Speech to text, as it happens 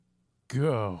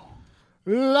Go.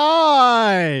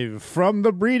 Live from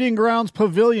the Breeding Grounds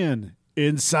Pavilion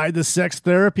inside the Sex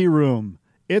Therapy Room,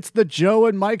 it's the Joe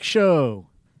and Mike Show,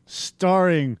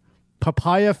 starring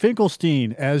Papaya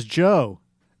Finkelstein as Joe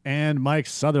and Mike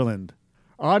Sutherland.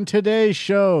 On today's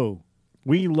show,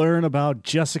 we learn about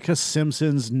Jessica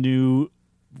Simpson's new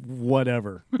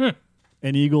whatever.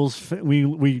 And Eagles,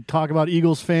 we talk about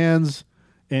Eagles fans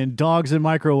and dogs and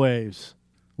microwaves.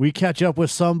 We catch up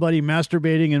with somebody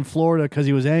masturbating in Florida because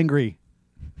he was angry.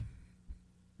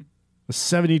 A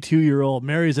 72-year-old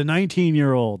marries a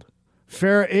 19-year-old.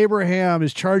 Farrah Abraham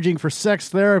is charging for sex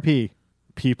therapy.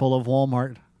 People of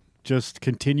Walmart just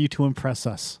continue to impress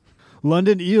us.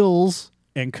 London Eels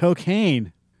and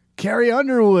cocaine. Carrie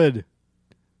Underwood.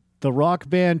 The rock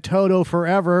band Toto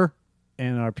Forever.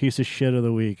 And our piece of shit of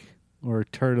the week, or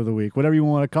turd of the week, whatever you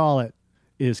want to call it,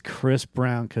 is Chris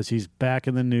Brown, because he's back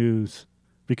in the news.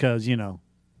 Because, you know.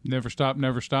 Never stop,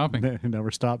 never stopping.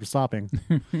 Never stop stopping.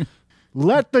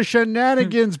 Let the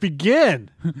shenanigans begin.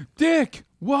 Dick,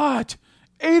 what?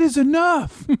 8 is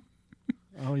enough.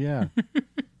 Oh, yeah.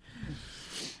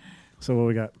 So what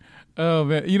we got? Oh,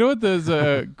 man. You know what is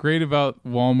great about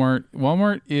Walmart?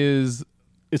 Walmart is...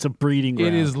 It's a breeding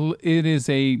ground. It is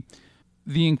the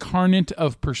incarnate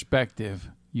of perspective.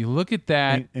 You look at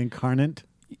that. Incarnate?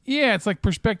 Yeah, it's like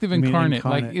perspective incarnate.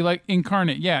 Like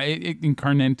incarnate. Yeah,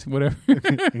 incarnate, whatever.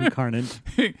 Incarnate.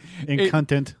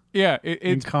 Incontent. Yeah,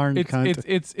 it's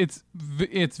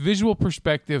visual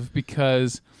perspective,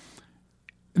 because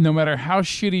no matter how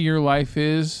shitty your life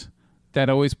is, that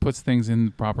always puts things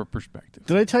in proper perspective.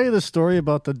 Did I tell you the story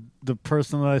about the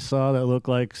person that I saw that looked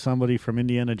like somebody from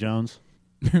Indiana Jones?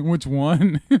 Which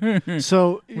one?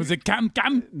 So was it Cam?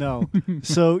 No.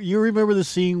 So you remember the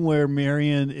scene where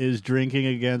Marion is drinking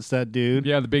against that dude?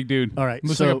 Yeah, the big dude. All right,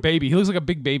 looks like a baby. He looks like a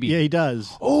big baby. Yeah, he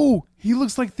does. Oh, he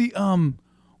looks like the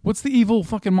what's the evil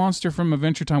fucking monster from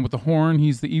Adventure Time with the horn?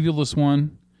 He's the evilest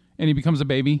one, and he becomes a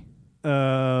baby.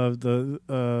 Fuck.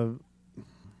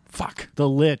 The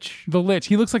Lich. The Lich.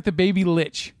 He looks like the baby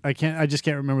Lich. I just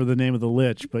can't remember the name of the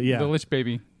Lich, but yeah. The Lich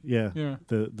baby. Yeah.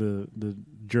 The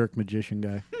jerk magician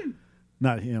guy.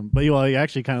 Not him. But he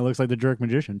actually kind of looks like the jerk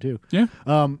magician too. Yeah.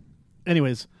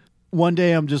 Anyways, one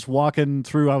day I'm just walking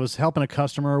through, I was helping a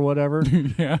customer or whatever.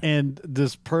 Yeah. And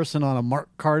this person on a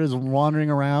marked cart is wandering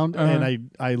around, and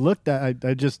I looked at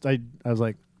I was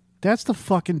like, that's the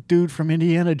fucking dude from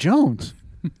Indiana Jones.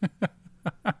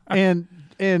 and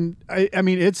I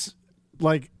mean, it's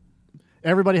like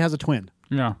everybody has a twin.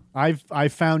 Yeah. I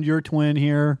found your twin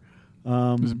here.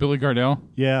 Is it Billy Gardell?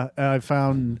 Yeah, I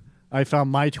found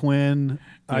my twin.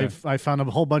 Yeah. I found a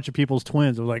whole bunch of people's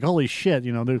twins. I was like, holy shit,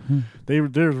 you know,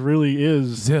 there really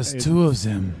is. There's two of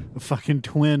them. A fucking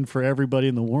twin for everybody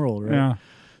in the world, right? Yeah.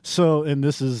 So, and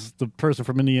this is the person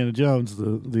from Indiana Jones,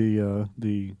 the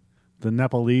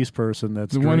Nepalese person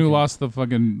that's the drinking. one who lost the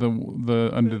fucking the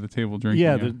under the table drinking.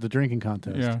 Yeah, the drinking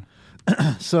contest.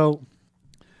 Yeah. So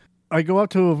I go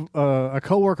up to a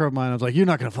coworker of mine. I was like, "You're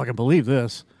not gonna fucking believe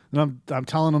this." And I'm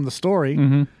telling them the story,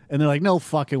 and they're like, "No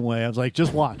fucking way." I was like,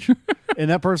 "Just watch." And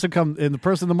that person comes, and the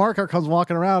person in the market comes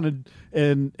walking around,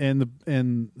 and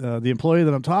the employee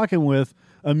that I'm talking with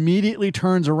immediately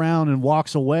turns around and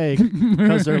walks away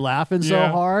because they're laughing so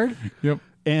hard. Yep.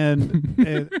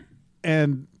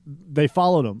 And they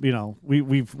followed him. You know,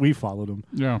 we followed him.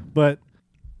 Yeah. But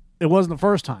it wasn't the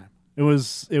first time. It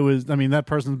was. I mean, that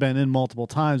person's been in multiple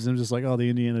times, and it was just like, oh, the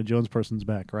Indiana Jones person's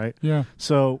back, right? Yeah.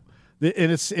 So,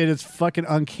 and it's fucking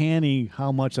uncanny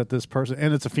how much that this person,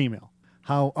 and it's a female,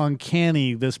 how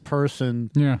uncanny this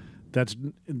person. Yeah.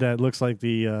 That looks like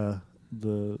the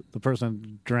person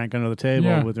who drank under the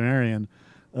table with Marion,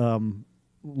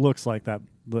 looks like that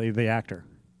the actor.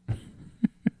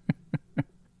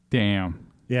 Damn.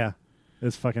 Yeah,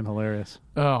 it's fucking hilarious.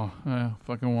 Oh,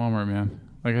 fucking Walmart, man.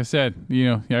 Like I said,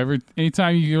 you know,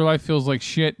 anytime your life feels like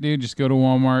shit, dude, just go to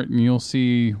Walmart and you'll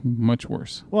see much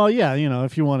worse. Well, yeah, you know,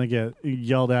 if you want to get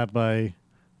yelled at by,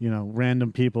 you know,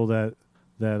 random people that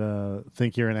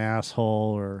think you're an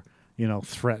asshole, or, you know,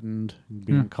 threatened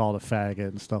being called a faggot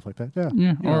and stuff like that. Yeah.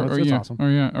 Yeah. It's awesome.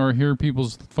 Or hear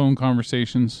people's phone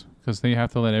conversations, because they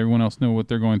have to let everyone else know what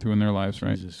they're going through in their lives,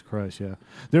 right? Jesus Christ, yeah.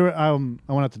 I went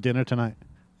out to dinner tonight,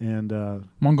 and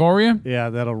Mongolia?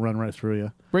 Yeah, that'll run right through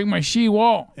you. Break my she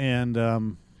wall. And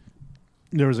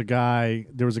there was a guy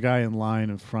in line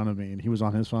in front of me, and he was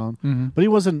on his phone, but he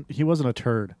wasn't a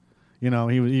turd. You know,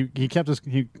 he kept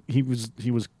he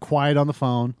was quiet on the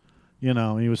phone. You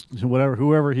know, he was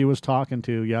whoever he was talking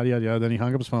to, yada yada yada. Then he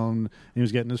hung up his phone, and he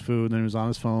was getting his food, and then he was on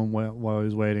his phone while he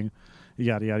was waiting,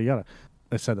 yada yada yada.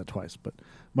 I said that twice, but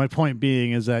my point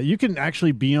being is that you can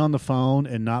actually be on the phone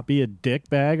and not be a dick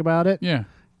bag about it. Yeah.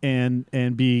 And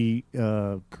be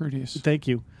Courteous. Thank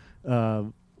you.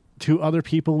 To other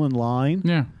people in line.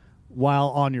 Yeah. While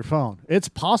on your phone. It's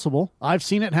possible. I've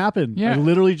seen it happen. Yeah. I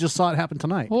literally just saw it happen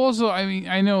tonight. Well, also, I mean,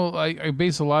 I know I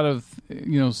base a lot of,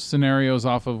 scenarios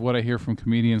off of what I hear from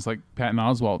comedians like Patton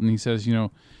Oswalt, and he says, you're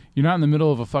not in the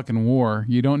middle of a fucking war.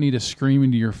 You don't need to scream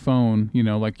into your phone,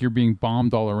 like you're being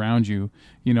bombed all around you.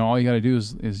 All you got to do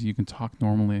is you can talk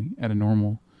normally at a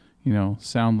normal,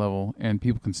 sound level, and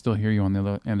people can still hear you on the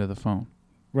other end of the phone.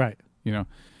 Right.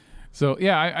 So,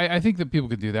 yeah, I think that people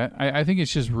could do that. I think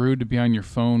it's just rude to be on your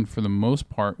phone for the most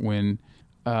part when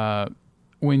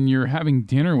you're having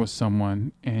dinner with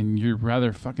someone and you'd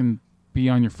rather fucking be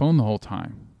on your phone the whole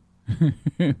time.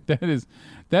 That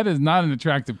is not an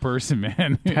attractive person,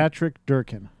 man. Patrick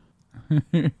Durkin.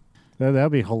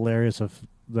 That'd be hilarious if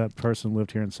that person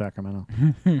lived here in Sacramento.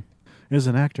 Is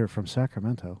an actor from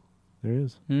Sacramento. There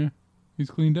is. Yeah, he's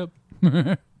cleaned up.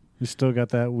 He's still got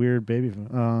that weird baby.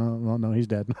 Well, no, he's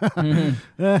dead. Maybe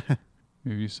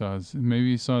you saw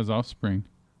his offspring.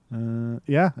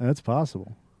 Yeah, that's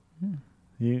possible.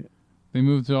 Yeah. They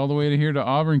moved all the way to here to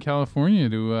Auburn, California,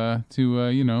 to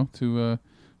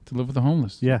live with the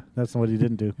homeless. Yeah, that's what he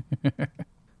didn't do.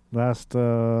 Last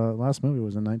movie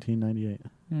was in 1998.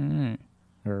 All right.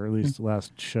 Or at least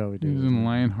last show he did. He was in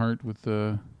Lionheart with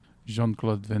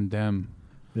Jean-Claude Van Damme.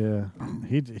 Yeah,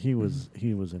 he was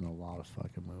in a lot of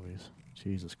fucking movies.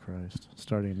 Jesus Christ,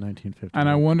 starting in 1950. And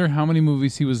I wonder how many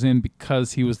movies he was in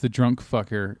because he was the drunk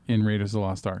fucker in Raiders of the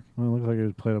Lost Ark. Well, it looks like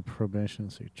he played a probation.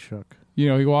 See Chuck.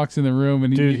 He walks in the room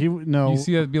and you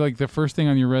see that be like the first thing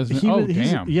on your resume.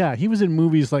 Damn. Yeah, he was in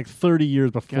movies like 30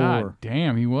 years before. God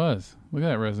damn, he was. Look at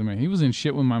that resume. He was in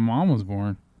shit when my mom was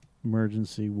born.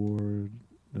 Emergency ward.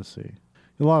 Let's see,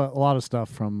 a lot of stuff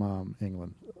from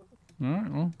England. All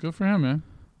right, well, good for him, man.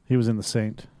 He was in The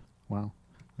Saint. Wow.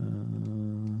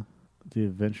 The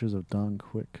Adventures of Don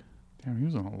Quick. Damn, he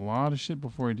was in a lot of shit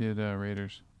before he did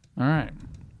Raiders. All right.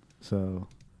 So,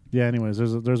 yeah. Anyways,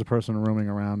 there's a person roaming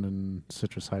around in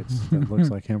Citrus Heights that looks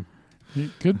like him.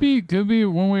 It could be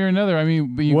one way or another. I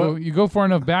mean, but you go far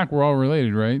enough back, we're all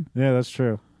related, right? Yeah, that's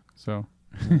true. So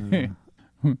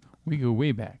we go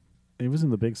way back. He was in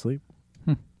The Big Sleep.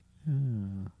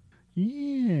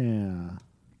 Yeah.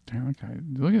 Damn, okay.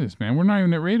 Look at this, man. We're not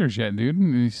even at Raiders yet, dude.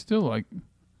 And he's still like,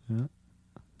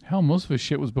 hell, most of his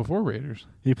shit was before Raiders.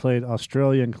 He played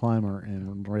Australian Climber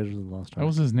in Raiders of the Lost Ark. That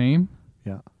was his name?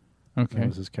 Yeah. Okay. That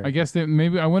was his character. I guess that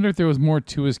I wonder if there was more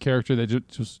to his character that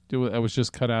was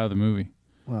just cut out of the movie.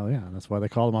 Well, yeah, that's why they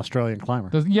called him Australian Climber.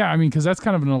 Yeah, I mean, because that's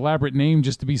kind of an elaborate name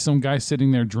just to be some guy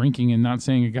sitting there drinking and not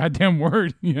saying a goddamn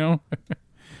word, All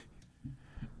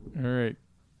right.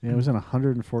 Yeah, he was in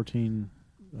 114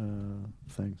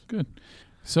 things. Good.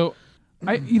 So,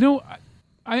 I'm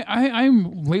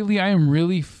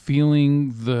really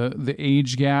feeling the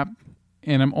age gap,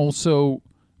 and I'm also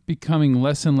becoming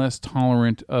less and less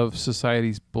tolerant of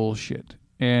society's bullshit,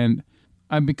 and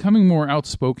I'm becoming more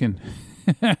outspoken.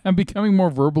 I'm becoming more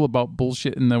verbal about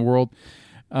bullshit in the world.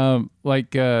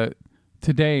 Today,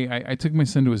 I took my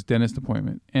son to his dentist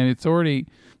appointment, and it's already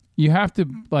you have to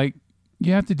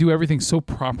do everything so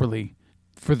properly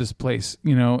for this place,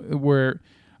 where,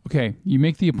 okay, you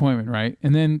make the appointment, right?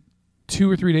 And then 2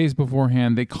 or 3 days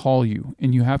beforehand, they call you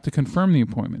and you have to confirm the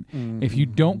appointment. Mm-hmm. If you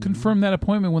don't confirm that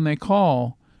appointment when they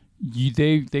call,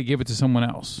 they give it to someone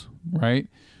else, right?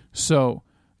 So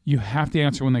you have to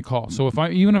answer when they call. So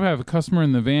even if I have a customer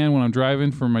in the van when I'm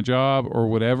driving for my job or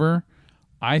whatever,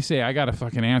 I say I got to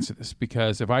fucking answer this,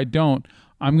 because if I don't,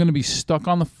 I'm going to be stuck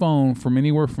on the phone from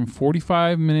anywhere from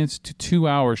 45 minutes to 2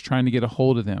 hours trying to get a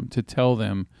hold of them to tell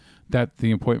them that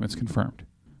the appointment's confirmed,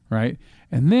 right?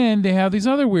 And then they have these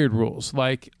other weird rules,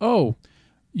 like, oh,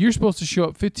 you're supposed to show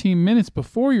up 15 minutes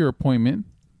before your appointment,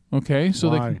 okay?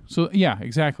 So yeah,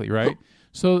 exactly, right?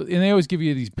 And they always give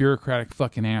you these bureaucratic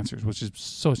fucking answers, which is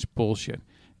such bullshit.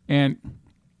 And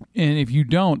if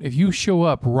you show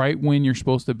up right when you're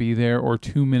supposed to be there or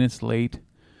 2 minutes late,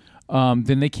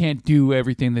 then they can't do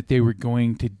everything that they were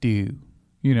going to do,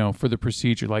 for the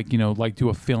procedure, like do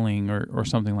a filling or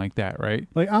something like that, right?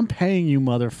 Like, I'm paying you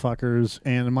motherfuckers,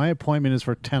 and my appointment is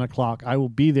for 10 o'clock. I will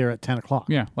be there at 10 o'clock.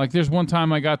 Yeah, like there's one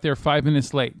time I got there 5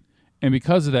 minutes late, and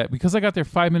because I got there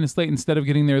 5 minutes late instead of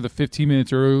getting there the 15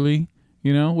 minutes early,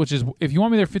 which is, if you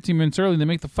want me there 15 minutes early, then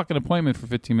make the fucking appointment for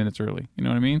 15 minutes early. You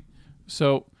know what I mean?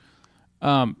 So,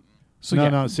 No,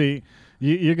 see,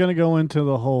 you're going to go into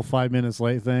the whole 5 minutes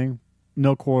late thing.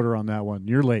 No quarter on that one.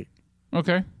 You're late.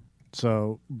 Okay.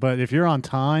 So, but if you're on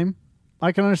time,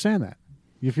 I can understand that.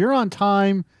 If you're on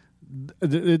time,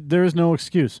 there is no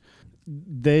excuse.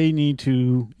 They need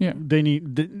to. Yeah.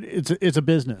 It's a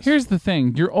business. Here's the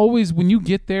thing: you're always when you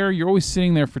get there, you're always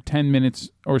sitting there for 10 minutes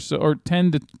or so, or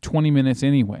 10 to 20 minutes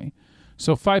anyway.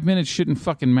 So 5 minutes shouldn't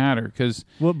fucking matter because.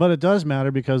 Well, but it does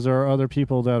matter because there are other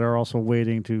people that are also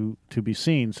waiting to be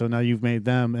seen. So now you've made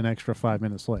them an extra 5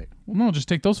 minutes late. Well, no, just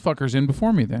take those fuckers in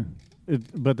before me then.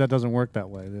 But that doesn't work that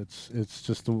way. It's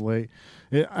just the way.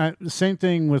 Same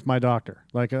thing with my doctor.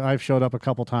 Like I've showed up a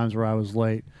couple times where I was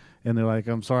late, and they're like,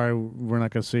 "I'm sorry, we're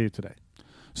not going to see you today."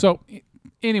 So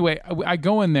anyway, I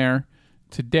go in there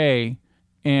today,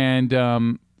 and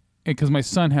because my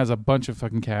son has a bunch of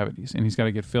fucking cavities, and he's got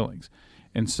to get fillings,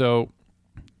 and so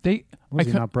Does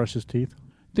he not brush his teeth?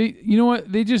 You know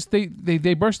what?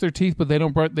 They brush their teeth, but they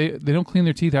don't clean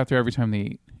their teeth after every time they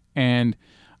eat, and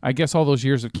I guess all those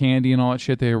years of candy and all that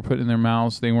shit they were putting in their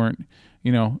mouths, they weren't,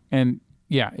 and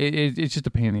yeah, it's just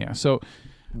a pain in the ass. So,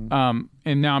 and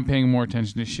now I'm paying more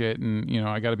attention to shit, and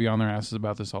I got to be on their asses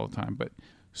about this all the time. But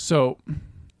so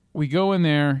we go in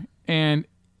there, and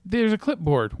there's a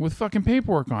clipboard with fucking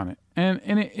paperwork on it, and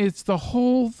it's the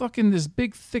whole fucking this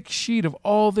big thick sheet of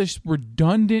all this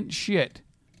redundant shit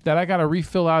that I got to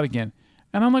refill out again,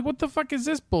 and I'm like, what the fuck is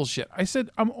this bullshit? I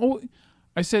said,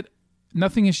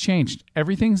 nothing has changed.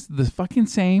 Everything's the fucking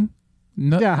same.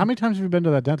 Yeah, how many times have you been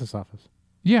to that dentist's office?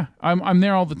 Yeah, I'm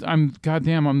there all the. I'm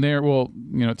there. Well,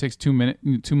 it takes 2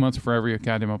 months for every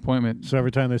goddamn appointment. So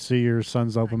every time they see your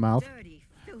son's open mouth,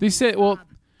 they say, well,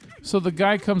 so the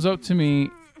guy comes up to me,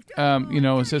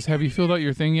 and says, "Have you filled out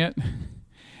your thing yet?"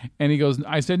 And he goes,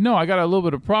 I said, "No, I got a little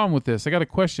bit of problem with this. I got a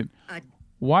question.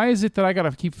 Why is it that I got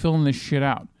to keep filling this shit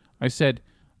out?" I said,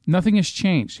 "Nothing has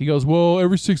changed." He goes, "Well,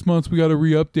 every 6 months we got to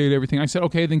re-update everything." I said,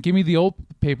 "Okay, then give me the old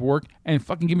paperwork and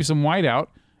fucking give me some whiteout,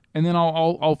 and then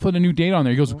I'll put a new date on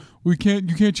there." He goes, "You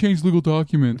can't change legal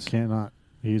documents." Cannot.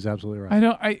 He's absolutely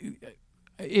right.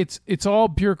 It's all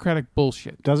bureaucratic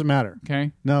bullshit. Doesn't matter.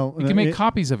 Okay. No, you can make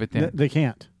copies of it then. They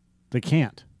can't.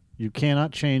 You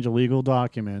cannot change a legal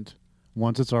document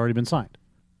once it's already been signed,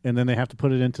 and then they have to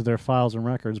put it into their files and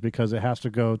records because it has to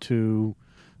go to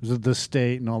the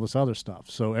state and all this other stuff.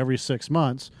 So every 6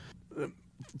 months,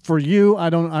 for you, I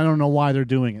don't know why they're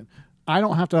doing it. I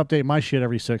don't have to update my shit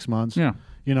every 6 months. Yeah.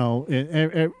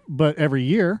 But every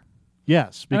year,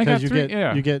 yes, because you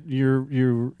get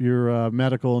your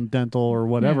medical and dental or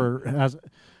whatever has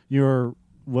your,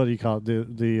 what do you call it,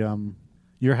 the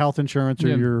your health insurance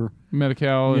or your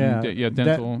Medi-Cal and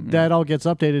dental. That all gets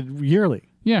updated yearly.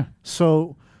 Yeah.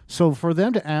 So for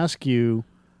them to ask you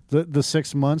the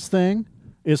 6 months thing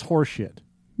is horseshit.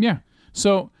 Yeah.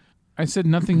 So I said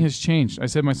nothing has changed. I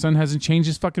said my son hasn't changed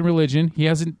his fucking religion. He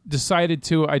hasn't decided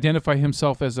to identify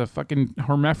himself as a fucking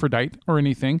hermaphrodite or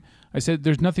anything. I said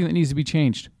there's nothing that needs to be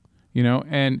changed, so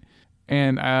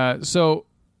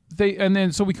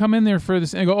we come in there for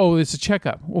this and go, "Oh, it's a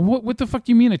checkup." Well, what the fuck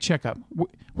do you mean a checkup?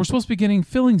 We're supposed to be getting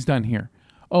fillings done here.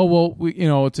 Oh, well,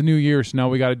 it's a new year, so now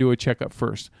we got to do a checkup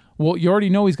first. Well, you already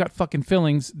know he's got fucking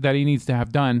fillings that he needs to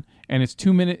have done, and it's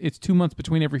 2 months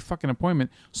between every fucking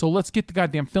appointment. So let's get the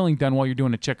goddamn filling done while you're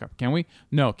doing a checkup, can we?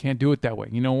 No, can't do it that way.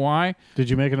 You know why? Did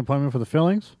you make an appointment for the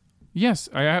fillings? Yes.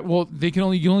 You can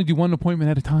only do one appointment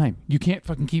at a time. You can't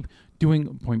fucking keep doing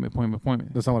appointment.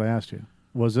 That's not what I asked you.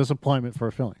 Was this appointment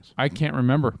for fillings? I can't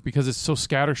remember because it's so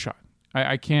scattershot.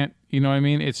 I can't, you know what I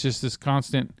mean? It's just this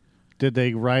constant. Did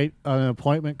they write an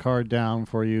appointment card down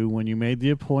for you when you made the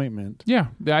appointment? Yeah,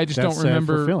 I just don't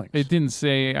remember. For fillings? It didn't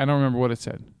say. I don't remember what it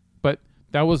said. But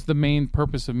that was the main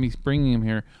purpose of me bringing him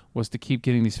here, was to keep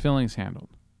getting these fillings handled.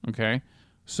 Okay,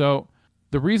 so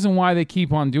the reason why they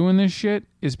keep on doing this shit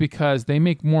is because they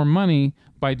make more money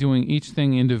by doing each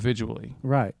thing individually.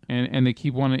 Right. And they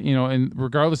keep wanting, and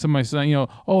regardless of my son,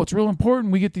 it's real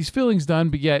important we get these fillings done,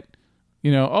 but yet,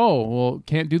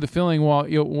 can't do the filling while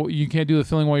you can't do the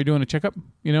filling while you're doing a checkup,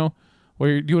 while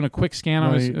you're doing a quick scan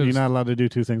on you're not allowed to do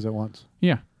two things at once.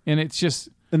 Yeah. And it's just.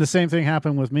 And the same thing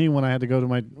happened with me when I had to go to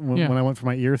when I went for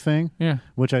my ear thing. Yeah.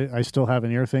 Which I still have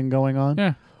an ear thing going on.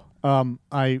 Yeah.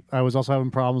 I was also having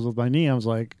problems with my knee. I was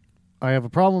like, I have a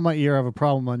problem with my ear. I have a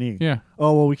problem with my knee. Yeah.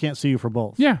 Oh, well, we can't see you for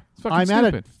both. Yeah. It's fucking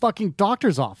stupid. At a fucking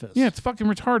doctor's office. Yeah, it's fucking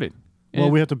retarded. Well,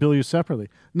 we have to bill you separately.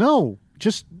 No,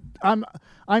 just I'm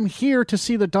here to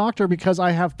see the doctor because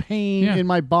I have pain in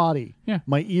my body. Yeah.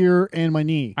 My ear and my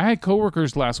knee. I had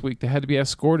coworkers last week that had to be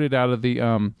escorted out of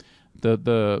the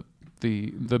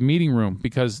meeting room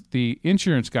because the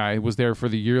insurance guy was there for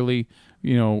the yearly,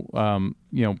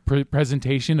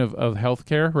 presentation of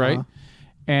healthcare, right? Uh-huh.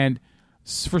 And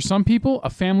for some people, a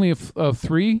family of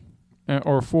 3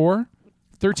 or 4,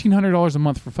 $1,300 a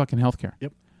month for fucking healthcare.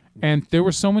 Yep. And there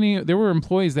were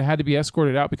employees that had to be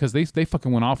escorted out because they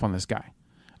fucking went off on this guy.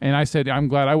 And I said, I'm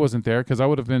glad I wasn't there because I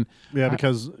would have been. Yeah,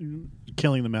 because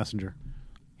killing the messenger.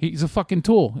 He's a fucking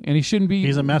tool, and he shouldn't be.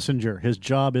 He's a messenger. His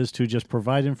job is to just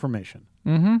provide information.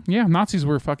 Mm-hmm. Yeah, Nazis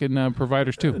were fucking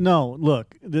providers too. No,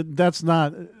 look, that's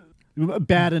not a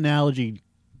bad analogy.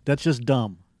 That's just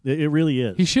dumb. It really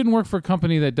is. He shouldn't work for a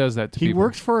company that does that to people. He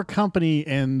works for a company,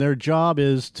 and their job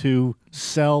is to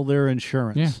sell their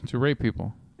insurance. Yeah, to rape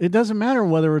people. It doesn't matter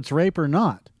whether it's rape or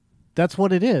not. That's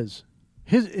what it is.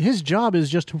 His job is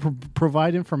just to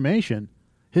provide information.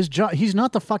 His job. He's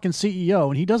not the fucking CEO,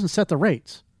 and he doesn't set the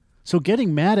rates. So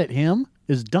getting mad at him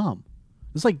is dumb.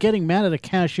 It's like getting mad at a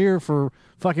cashier for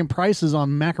fucking prices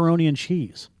on macaroni and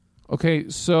cheese. Okay,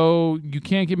 so you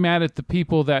can't get mad at the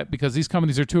people because these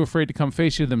companies are too afraid to come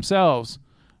face you themselves.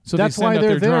 So that's they send why out they're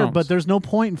their there, drones. but there's no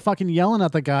point in fucking yelling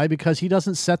at the guy because he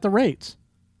doesn't set the rates.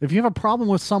 If you have a problem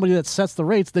with somebody that sets the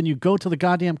rates, then you go to the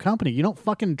goddamn company. You don't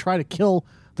fucking try to kill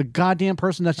the goddamn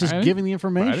person that's just giving the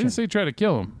information. I didn't say try to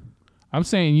kill him. I'm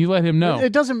saying you let him know.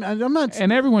 It doesn't. I'm not.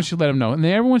 And everyone should let him know. And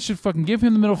everyone should fucking give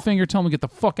him the middle finger, tell him to get the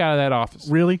fuck out of that office.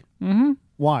 Really? Mm-hmm.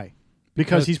 Why?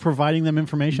 Because he's providing them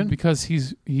information? Because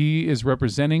he is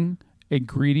representing a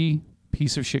greedy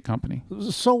piece of shit company.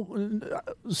 So,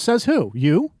 says who?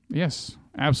 You? Yes,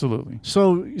 absolutely.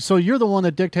 So you're the one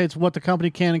that dictates what the company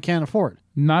can and can't afford.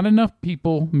 Not enough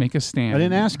people make a stand. I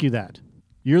didn't ask you that.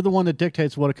 You're the one that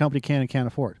dictates what a company can and can't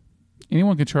afford.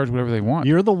 Anyone can charge whatever they want.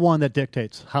 You're the one that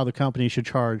dictates how the company should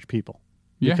charge people.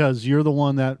 Yeah. Because you're the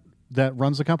one that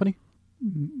runs the company?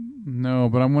 No,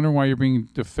 but I'm wondering why you're being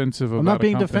defensive about I'm not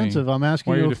being a company. defensive. I'm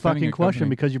asking Why you you're a fucking defending question company.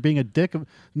 because you're being a dick.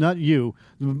 Not you,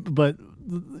 but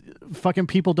fucking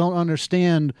people don't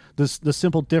understand the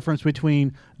simple difference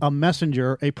between a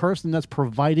messenger, a person that's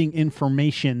providing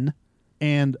information,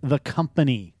 and the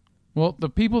company. Well, the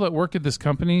people that work at this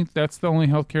company, that's the only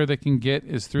health care they can get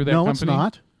is through that No, company. it's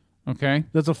not. Okay.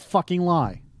 That's a fucking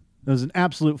lie. That's an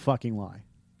absolute fucking lie.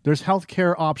 There's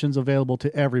healthcare options available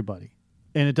to everybody,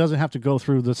 and it doesn't have to go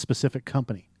through the specific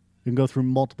company. It can go through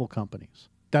multiple companies.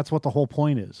 That's what the whole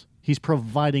point is. He's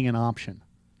providing an option.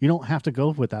 You don't have to go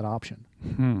with that option.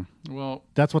 Well,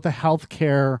 That's what the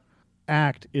Healthcare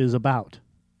Act is about.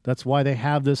 That's why they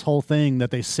have this whole thing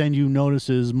that they send you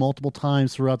notices multiple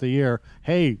times throughout the year.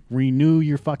 Hey, renew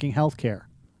your fucking healthcare.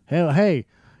 Hey,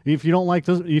 if you don't like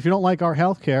this, if you don't like our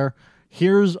healthcare,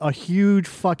 here's a huge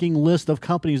fucking list of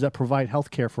companies that provide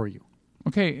healthcare for you.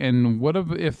 okay, and what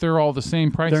if they're all the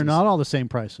same prices? They're not all the same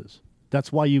prices.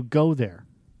 That's why you go there.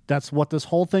 That's what this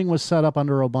whole thing was set up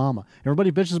under Obama.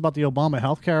 Everybody bitches about the Obama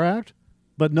Healthcare Act,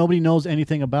 but nobody knows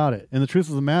anything about it. And the truth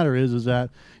of the matter is that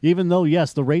even though,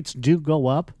 yes, the rates do go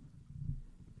up,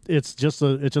 it's just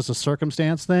a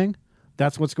circumstance thing.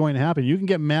 That's what's going to happen. You can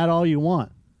get mad all you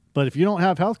want, but if you don't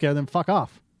have healthcare, then fuck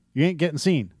off. You ain't getting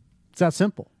seen. It's that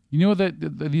simple. You know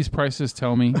that these prices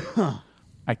tell me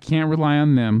I can't rely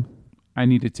on them. I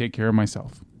need to take care of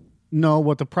myself. No,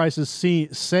 what the prices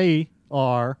say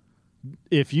are,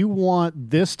 if you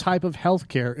want this type of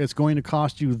healthcare, it's going to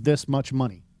cost you this much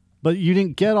money. But you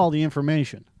didn't get all the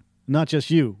information. Not just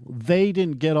you. They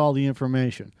didn't get all the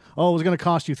information. Oh, it was going to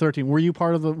cost you 13. Were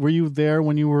you there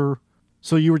when you were,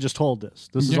 so you were just told this?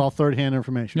 This is Yeah. all third-hand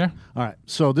information. Yeah. All right.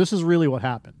 So this is really what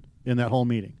happened in that whole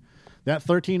meeting. That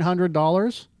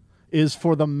 $1,300 is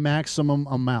for the maximum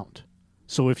amount.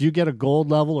 So if you get a gold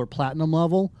level or platinum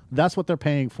level, that's what they're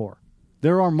paying for.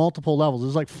 There are multiple levels.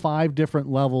 There's like 5 different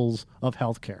levels of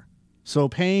healthcare. So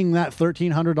paying that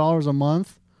 $1,300 a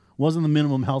month wasn't the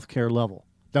minimum healthcare level.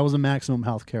 That was the maximum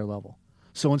healthcare level.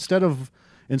 So instead of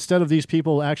these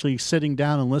people actually sitting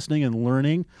down and listening and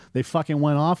learning, they fucking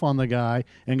went off on the guy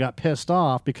and got pissed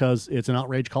off because it's an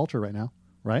outrage culture right now,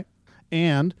 right?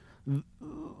 And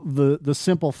the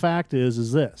simple fact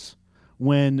is this: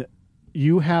 when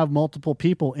you have multiple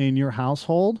people in your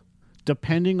household,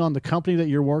 depending on the company that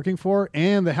you're working for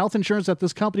and the health insurance that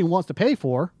this company wants to pay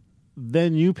for,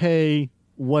 then you pay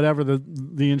whatever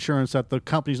the insurance that the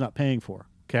company's not paying for,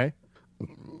 okay?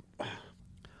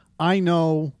 I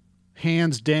know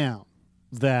hands down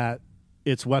that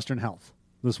it's Western Health,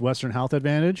 this Western Health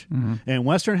Advantage. Mm-hmm. And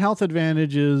Western Health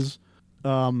Advantage's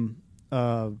tagline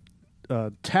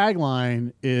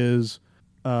is,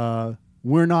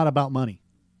 we're not about money.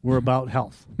 We're about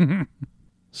health.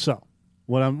 So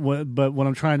what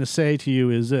I'm trying to say to you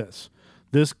is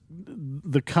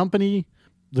the company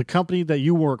that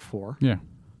you work for, Yeah.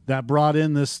 that brought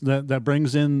in this, that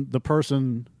brings in the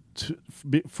person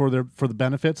for the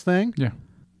benefits thing. Yeah.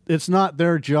 It's not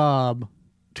their job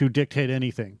to dictate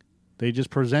anything. They just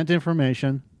present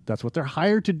information. That's what they're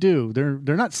hired to do.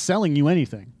 They're not selling you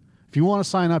anything. If you want to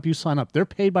sign up, you sign up. They're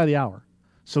paid by the hour.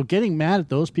 So getting mad at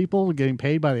those people getting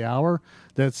paid by the hour,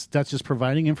 that's just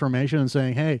providing information and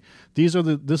saying, hey, this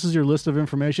is your list of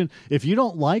information. If you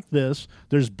don't like this,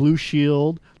 there's Blue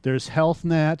Shield, there's Health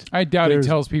Net. I doubt he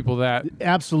tells people that.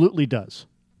 Absolutely does,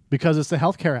 because it's the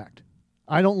Health Care Act.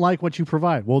 I don't like what you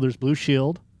provide. Well, there's Blue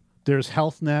Shield, there's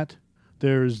Health Net,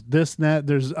 there's this net,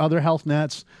 there's other health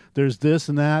nets, there's this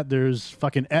and that, there's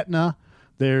fucking Aetna,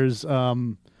 there's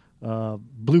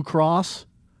Blue Cross,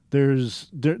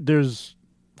 there's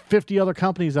 50 other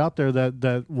companies out there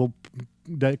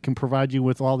that can provide you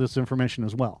with all this information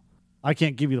as well. I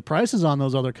can't give you the prices on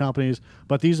those other companies,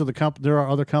 but these are there are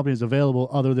other companies available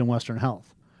other than Western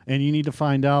Health, and you need to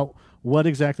find out what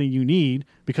exactly you need,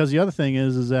 because the other thing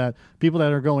is that people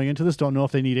that are going into this don't know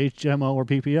if they need HMO or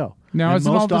PPO. Now, and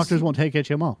most doctors won't take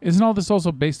HMO. Isn't all this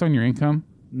also based on your income?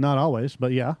 Not always,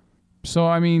 but yeah. So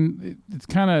I mean, it's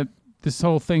kind of, this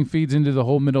whole thing feeds into the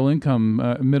whole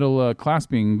middle class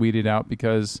being weeded out,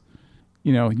 because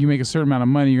you make a certain amount of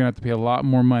money, you're gonna have to pay a lot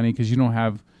more money because you don't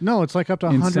have it's like up to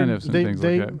incentives and things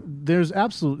like that. There's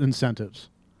absolute incentives,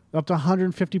 up to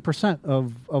 150%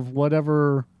 of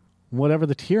whatever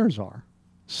the tiers are.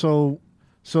 So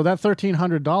that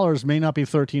 $1,300 may not be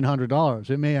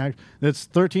 $1,300. It's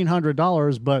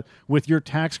 $1,300, but with your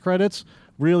tax credits,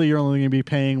 really you're only going to be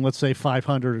paying, let's say,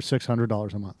 $500 or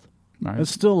 $600 a month. Right.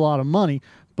 It's still a lot of money,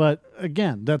 but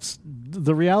again, that's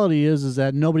the reality is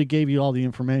that nobody gave you all the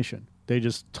information. They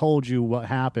just told you what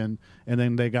happened, and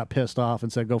then they got pissed off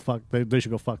and said, they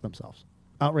should go fuck themselves.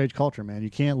 Outrage culture, man.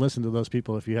 You can't listen to those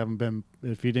people if you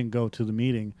didn't go to the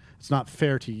meeting. It's not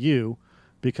fair to you,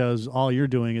 because all you're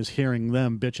doing is hearing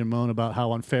them bitch and moan about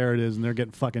how unfair it is, and they're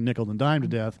getting fucking nickeled and dimed to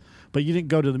death. But you didn't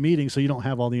go to the meeting, so you don't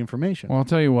have all the information. Well, I'll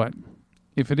tell you what.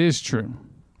 If it is true,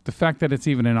 the fact that it's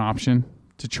even an option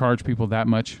to charge people that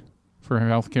much for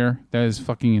healthcare, that is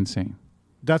fucking insane.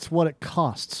 That's what it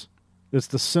costs. It's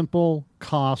the simple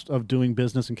cost of doing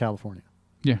business in California.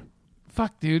 Yeah.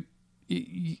 Fuck, dude.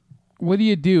 What do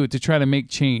you do to try to make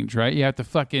change, right? You have to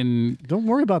fucking... Don't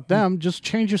worry about them. Just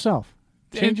change yourself.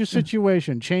 Change your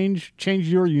situation. Change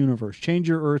your universe. Change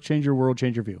your earth. Change your world.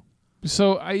 Change your view.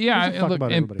 So look,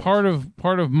 and part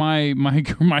of my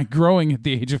growing at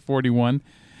the age of 41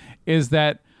 is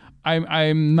that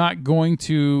I'm not going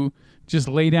to just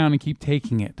lay down and keep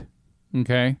taking it.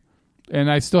 Okay? And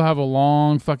I still have a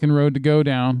long fucking road to go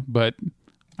down, but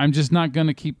I'm just not going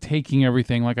to keep taking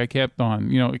everything like I kept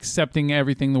on, accepting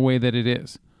everything the way that it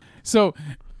is. So,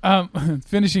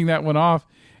 finishing that one off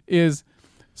is,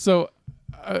 because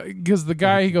the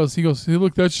guy, he goes, hey,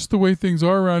 look, that's just the way things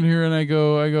are around here. And I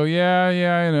go,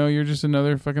 yeah, I know. You're just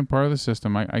another fucking part of the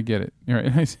system. I get it. Right?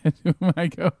 And I said to him,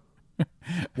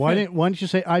 why didn't you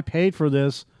say, I paid for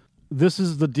this? This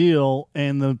is the deal,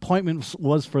 and the appointment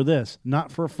was for this, not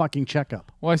for a fucking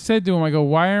checkup. Well, I said to him,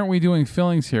 why aren't we doing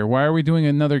fillings here? Why are we doing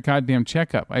another goddamn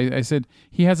checkup? I said,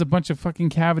 he has a bunch of fucking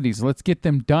cavities. Let's get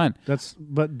them done.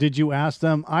 But did you ask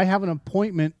them, I have an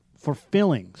appointment for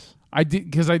fillings? I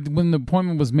did, because when the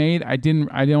appointment was made, I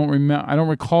don't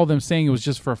recall them saying it was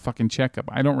just for a fucking checkup.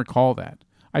 I don't recall that.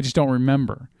 I just don't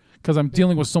remember, because I'm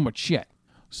dealing with so much shit.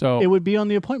 So it would be on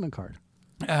the appointment card.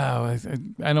 Oh,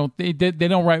 I don't. They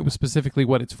don't write specifically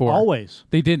what it's for. Always.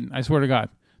 They didn't. I swear to God.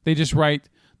 They just write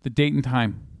the date and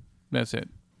time. That's it.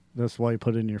 That's why you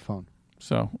put it in your phone.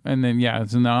 So, and then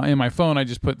it's in my phone. I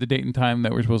just put the date and time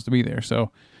that we're supposed to be there.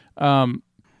 So, no,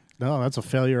 that's a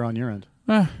failure on your end.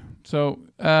 So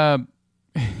as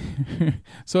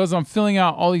I'm filling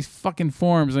out all these fucking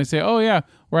forms, and I say, oh yeah,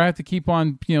 where I have to keep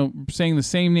on, saying the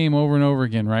same name over and over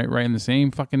again, right? Writing the same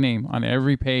fucking name on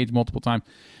every page multiple times.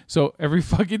 So every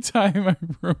fucking time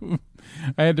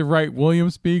I had to write William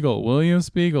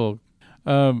Spiegel.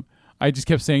 I just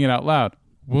kept saying it out loud.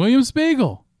 William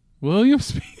Spiegel.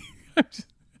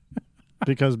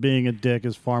 Because being a dick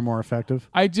is far more effective.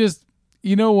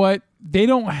 You know what? They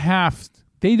don't have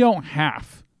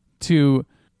to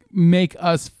make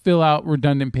us fill out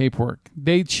redundant paperwork.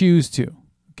 They choose to,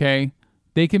 okay?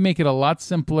 They can make it a lot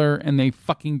simpler, and they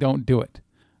fucking don't do it,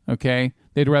 okay?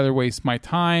 They'd rather waste my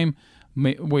time,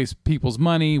 waste people's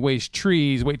money, waste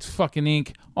trees, waste fucking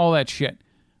ink, all that shit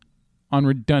on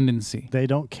redundancy. They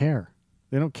don't care.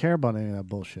 They don't care about any of that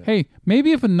bullshit. Hey,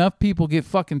 maybe if enough people get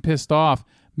fucking pissed off,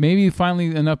 maybe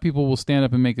finally enough people will stand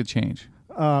up and make a change.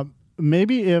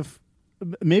 Maybe if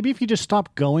you just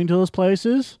stop going to those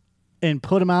places and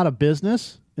put them out of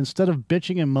business instead of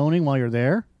bitching and moaning while you're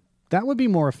there, that would be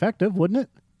more effective, wouldn't it?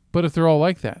 But if they're all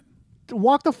like that.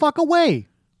 Walk the fuck away.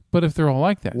 But if they're all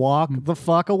like that. Walk the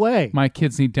fuck away. My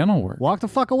kids need dental work. Walk the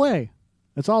fuck away.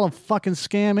 It's all a fucking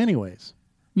scam anyways.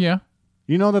 Yeah.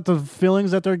 You know that the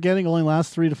fillings that they're getting only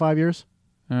last 3 to 5 years?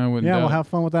 I wouldn't. Yeah, doubt well, it. have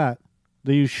fun with that.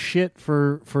 They use shit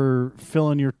for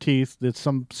filling your teeth. It's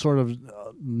some sort of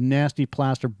nasty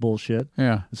plaster bullshit.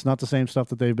 Yeah. It's not the same stuff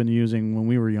that they've been using when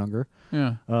we were younger.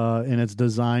 Yeah. And it's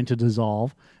designed to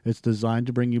dissolve. It's designed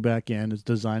to bring you back in. It's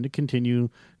designed to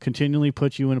continually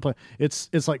put you in a place.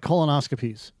 It's like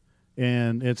colonoscopies.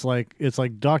 And it's like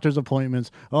doctor's appointments.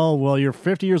 Oh, well, you're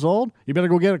 50 years old. You better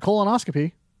go get a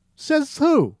colonoscopy. Says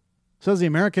who? Says the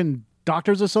American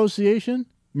Doctors Association?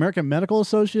 American Medical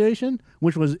Association,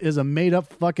 which is a made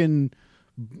up fucking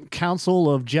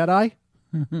council of Jedi.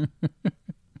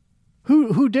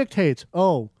 Who dictates?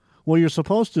 Oh, well, you're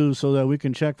supposed to so that we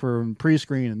can check for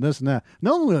pre-screen and this and that.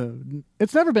 No,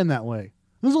 it's never been that way.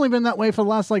 It's only been that way for the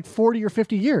last like 40 or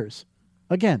 50 years.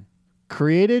 Again,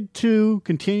 created to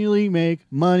continually make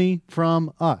money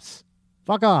from us.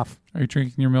 Fuck off. Are you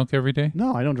drinking your milk every day?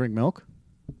 No, I don't drink milk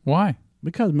Why?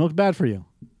 because milk's bad for you.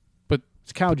 But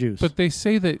It's cow juice. but they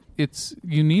say that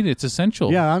you need it. It's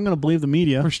essential. yeah, I'm going to believe the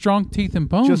media. For strong teeth and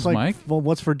bones, Just like, Mike. well,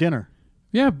 what's for dinner?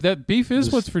 Yeah, that beef is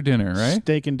This what's for dinner, right?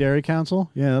 Steak and Dairy Council?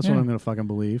 Yeah, that's what Yeah. I'm going to fucking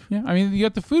believe. Yeah. I mean, you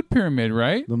got the food pyramid,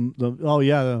 right?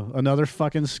 Another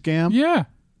fucking scam. Yeah.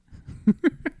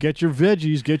 Get your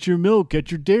veggies, get your milk,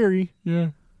 get your dairy.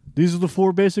 Yeah. These are the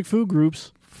 4 basic food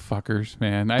groups. Fuckers,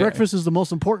 man. Breakfast is the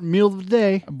most important meal of the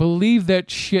day. I believe that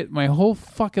shit my whole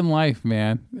fucking life,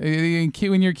 man.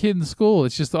 When you're a kid in school,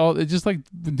 it's just like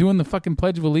doing the fucking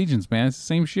Pledge of Allegiance, man. It's the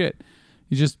same shit.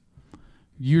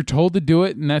 You're told to do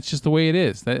it, and that's just the way it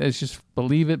is. It's just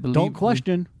believe it. Don't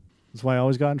question. That's why I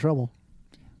always got in trouble.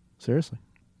 Seriously.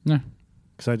 Yeah.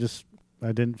 Because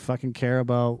I didn't fucking care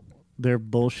about their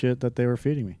bullshit that they were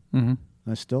feeding me.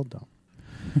 Mm-hmm. I still don't.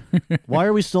 Why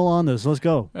are we still on this? Let's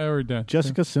go. We're done.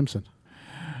 Jessica Simpson.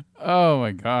 Oh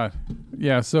my god.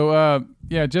 Yeah. So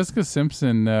Jessica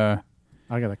Simpson. I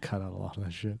got to cut out a lot of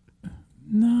that shit.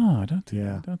 No, don't do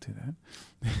Yeah. that. Don't do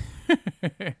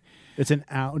that. It's an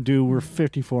out. Dude, we're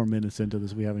 54 minutes into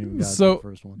this. We haven't even got to So the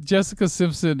first one. Jessica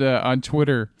Simpson on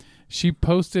Twitter, she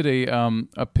posted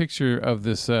a picture of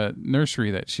this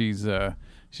nursery that she's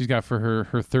got for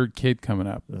her third kid coming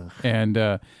up, and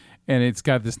it's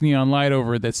got this neon light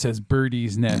over it that says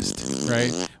Birdie's Nest,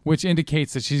 right? Which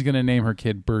indicates that she's going to name her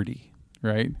kid Birdie,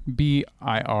 right? Birdie.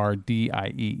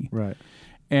 Right.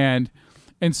 And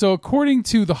so according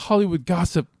to the Hollywood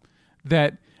Gossip,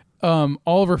 that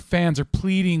all of her fans are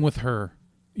pleading with her,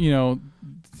 in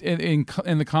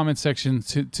the comment section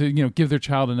to give their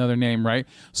child another name, right?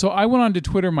 So I went onto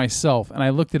Twitter myself and I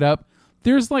looked it up.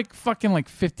 There's like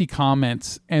 50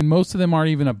 comments, and most of them aren't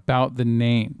even about the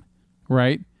name,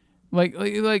 right? Like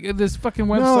this fucking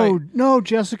website. No,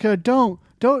 Jessica, don't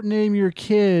name your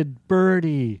kid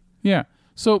Birdie. Yeah.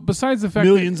 So besides the fact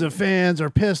Millions of fans are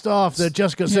pissed off that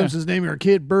Jessica Simpson's naming her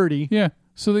kid Birdie. yeah.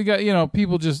 So they got,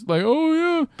 people just like, oh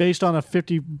yeah. Based on a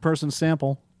 50-person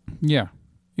sample. Yeah,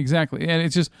 exactly. And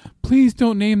it's just, please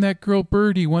don't name that girl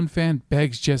Birdie, one fan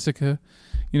begs Jessica.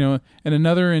 And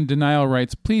another in denial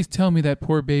writes, please tell me that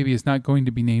poor baby is not going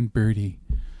to be named Birdie.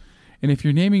 And if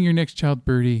you're naming your next child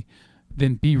Birdie,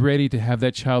 then be ready to have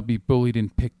that child be bullied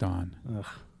and picked on. Ugh.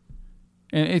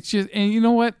 And it's just, and you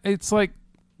know what? It's like,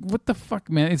 what the fuck,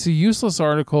 man? It's a useless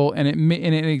article, and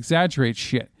it exaggerates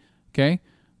shit. Okay?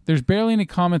 There's barely any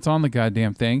comments on the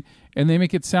goddamn thing, and they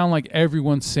make it sound like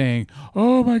everyone's saying,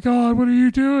 oh my God, what are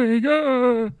you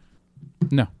doing?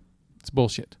 No, it's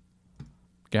bullshit.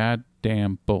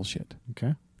 Goddamn bullshit.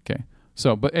 Okay. Okay.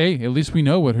 So, but hey, at least we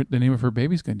know what the name of her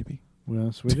baby's going to be. Well,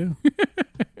 yes, we do.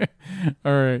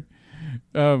 All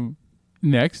right.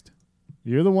 Next.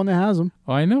 You're the one that has them.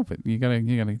 Oh, I know, but you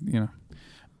gotta.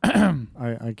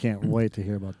 I can't wait to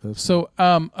hear about this. So,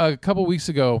 a couple weeks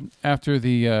ago, after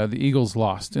the Eagles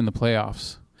lost in the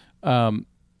playoffs,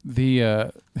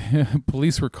 the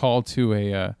police were called to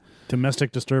a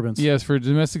Domestic disturbance. yes, for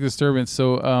domestic disturbance.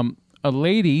 So, a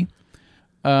lady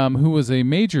who was a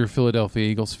major Philadelphia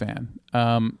Eagles fan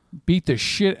beat the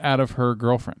shit out of her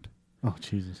girlfriend. Oh,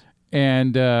 Jesus.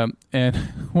 And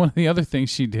one of the other things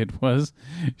she did was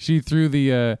she threw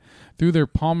their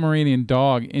Pomeranian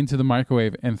dog into the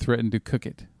microwave and threatened to cook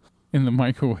it in the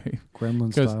microwave.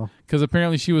 Gremlin style. Because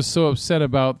apparently she was so upset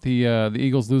about the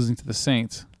Eagles losing to the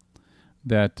Saints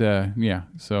that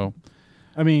So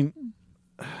I mean,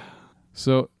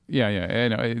 I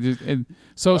know.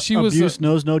 So she was abuse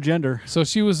knows no gender. So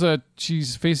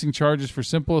she's facing charges for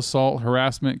simple assault,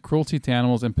 harassment, cruelty to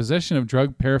animals, and possession of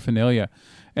drug paraphernalia.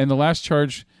 And the last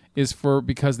charge is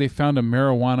because they found a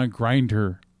marijuana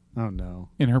grinder Oh, no.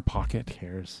 in her pocket. Who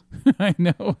cares? I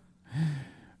know.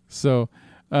 So,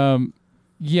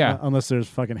 Yeah. Unless there's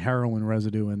fucking heroin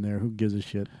residue in there. Who gives a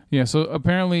shit? Yeah, so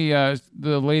apparently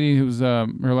the lady who's her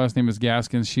last name is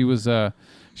Gaskins, she was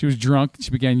drunk. She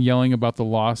began yelling about the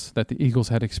loss that the Eagles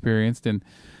had experienced, and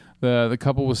the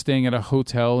couple was staying at a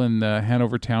hotel in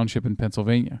Hanover Township in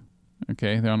Pennsylvania.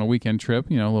 Okay, they're on a weekend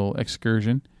trip, a little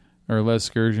excursion or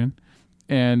lescursion,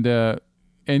 and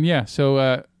yeah,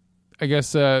 so I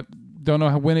guess don't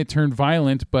know when it turned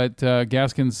violent, but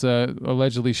Gaskins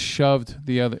allegedly shoved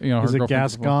the other, her Is it girlfriend.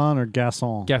 Gascon or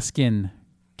Gasson? Gaskin.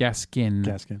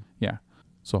 Gaskin. Yeah.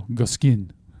 So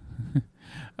Gaskin.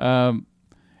 And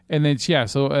then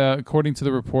so according to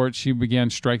the report, she began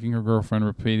striking her girlfriend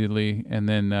repeatedly, and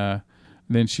then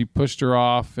she pushed her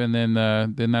off, and then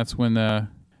that's when the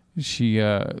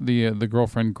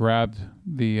girlfriend grabbed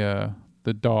the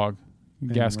dog.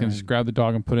 Gaskins just grabbed the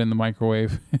dog and put it in the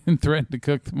microwave and threatened to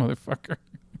cook the motherfucker.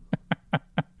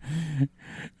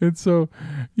 And so,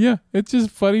 yeah, it's just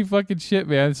funny fucking shit,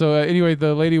 man. So anyway,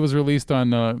 the lady was released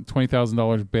on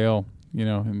 $20,000 bail,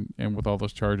 and with all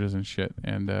those charges and shit.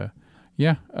 And I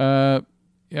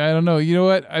don't know. You know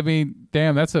what? I mean,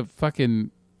 damn, that's a fucking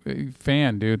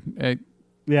fan, dude.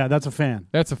 Yeah, that's a fan.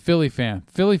 That's a Philly fan.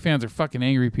 Philly fans are fucking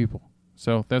angry people.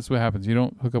 So that's what happens. You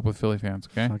don't hook up with Philly fans,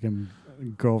 okay? Fucking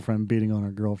girlfriend beating on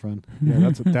her girlfriend.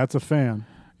 Yeah, that's a fan.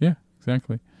 Yeah,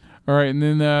 exactly. All right, and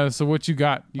then so what you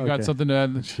got? You got something to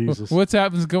add? Jesus. What's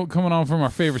coming on from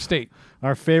our favorite state?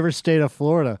 Our favorite state of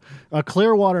Florida. A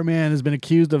Clearwater man has been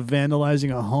accused of vandalizing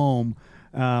a home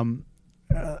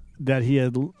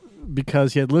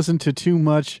because he had listened to too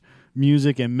much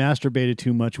music and masturbated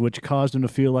too much, which caused him to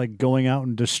feel like going out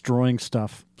and destroying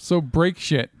stuff. So break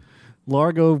shit.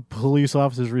 Largo police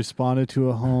officers responded to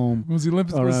a home. Was he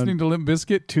listening to Limp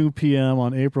Bizkit? 2 p.m.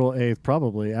 on April 8th,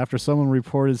 probably, after someone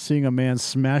reported seeing a man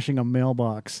smashing a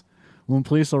mailbox. When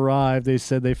police arrived, they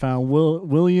said they found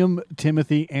William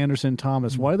Timothy Anderson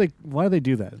Thomas. Why do they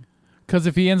do that? Because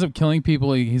if he ends up killing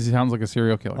people, he sounds like a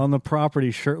serial killer. On the property,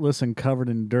 shirtless and covered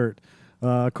in dirt.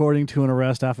 According to an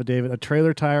arrest affidavit, a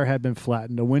trailer tire had been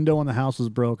flattened, a window on the house was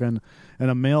broken,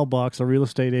 and a mailbox, a real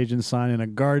estate agent sign, and a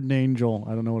garden angel.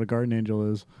 I don't know what a garden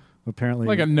angel is. Apparently,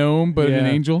 like a gnome, but an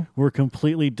angel. Were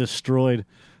completely destroyed.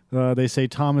 They say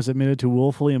Thomas admitted to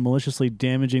willfully and maliciously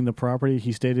damaging the property.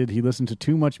 He stated he listened to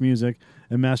too much music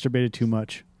and masturbated too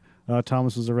much.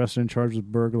 Thomas was arrested and charged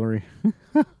with burglary.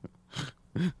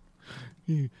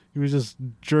 He was just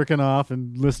jerking off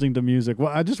and listening to music.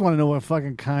 Well, I just want to know what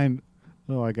fucking kind.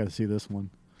 Oh, I got to see this one.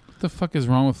 What the fuck is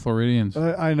wrong with Floridians?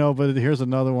 I know, but here's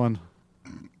another one.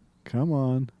 Come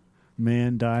on.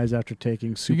 Man dies after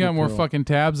taking super You got more pill. fucking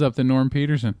tabs up than Norm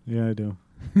Peterson. Yeah, I do.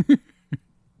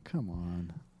 Come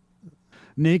on.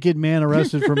 Naked man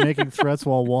arrested for making threats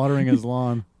while watering his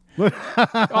lawn.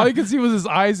 All you can see was his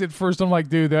eyes at first. I'm like,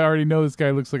 dude, I already know this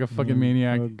guy looks like a fucking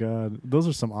maniac. Oh, God. Those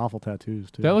are some awful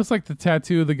tattoos, too. That looks like the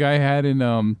tattoo the guy had in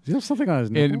Does he have something on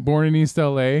his nipple? Born in East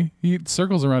L.A. He had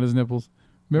circles around his nipples.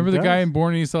 Remember the guy in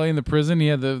Born in East L.A. in the prison? He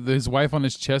had his wife on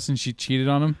his chest and she cheated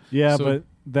on him. Yeah, but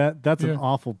that's an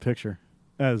awful picture.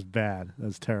 That is bad.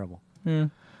 That's terrible. Yeah.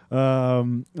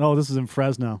 This is in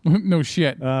Fresno. No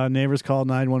shit. Neighbors called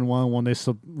 911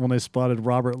 when they spotted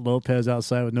Robert Lopez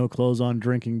outside with no clothes on,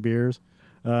 drinking beers.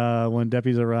 When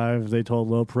deputies arrived, they told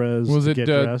Lopez to get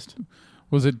dressed.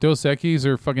 Was it Dos Equis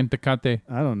or fucking Tecate?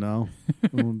 I don't know.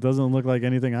 It doesn't look like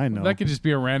anything I know. That could just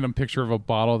be a random picture of a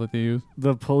bottle that they use.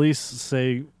 The police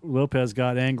say Lopez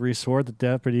got angry, swore at the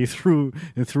deputy, threw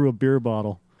a beer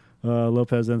bottle.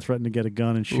 Lopez then threatened to get a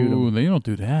gun and shoot him. Ooh, they don't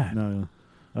do that. No.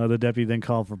 The deputy then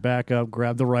called for backup,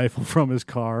 grabbed the rifle from his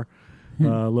car.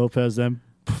 Lopez then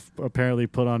apparently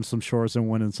put on some shorts and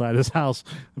went inside his house.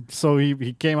 So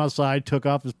he came outside, took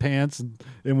off his pants,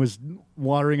 and was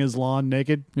watering his lawn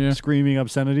naked, screaming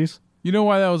obscenities. You know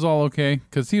why that was all okay?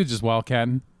 Because he was just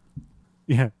wildcatting.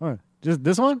 Yeah. Just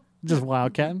this one? Just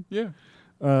wildcatting? Yeah.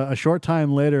 A short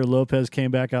time later, Lopez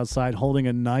came back outside holding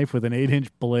a knife with an 8-inch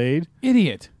blade.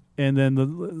 Idiot. And then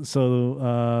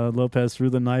Lopez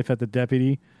threw the knife at the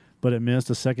deputy, but it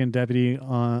missed. A second deputy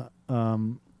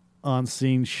on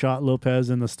scene shot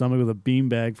Lopez in the stomach with a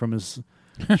beanbag from his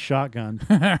shotgun.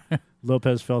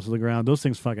 Lopez fell to the ground. Those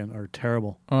things fucking are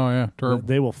terrible. Oh, yeah. Terrible.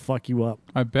 They will fuck you up.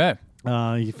 I bet.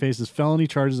 He faces felony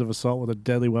charges of assault with a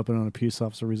deadly weapon on a peace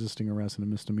officer resisting arrest and a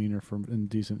misdemeanor for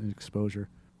indecent exposure.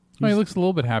 Oh, he looks a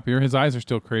little bit happier. His eyes are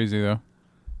still crazy, though.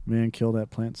 Man killed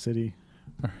at Plant City.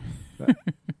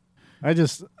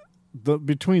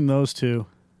 Between those two.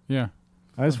 Yeah.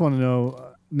 I just want to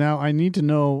know. Now, I need to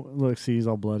know. Look, see, he's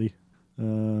all bloody.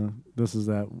 This is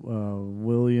that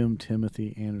William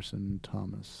Timothy Anderson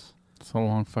Thomas. It's a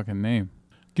long fucking name.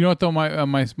 You know what though?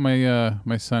 My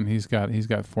son, he's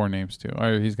got 4 names too.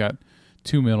 He's got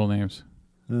 2 middle names.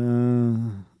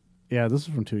 Yeah, this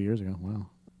is from 2 years ago. Wow.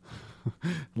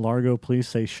 Largo police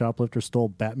say shoplifter stole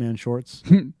Batman shorts.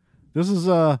 This is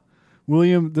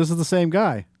William. This is the same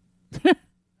guy.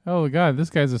 Oh God, this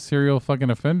guy's a serial fucking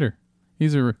offender.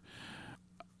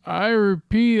 I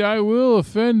repeat, I will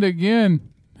offend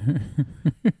again.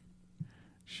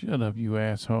 Shut up, you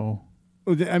asshole.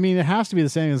 I mean, it has to be the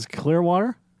same as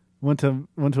Clearwater. Went to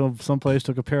someplace,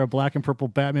 took a pair of black and purple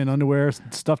Batman underwear,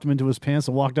 stuffed them into his pants,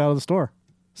 and walked out of the store.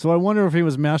 So I wonder if he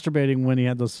was masturbating when he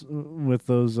had those with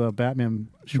those Batman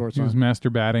shorts He on. was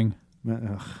masturbating.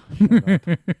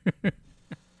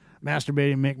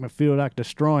 Masturbating make me feel like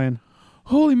destroying.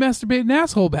 Holy masturbating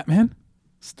asshole, Batman.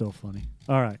 Still funny.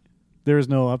 All right. There is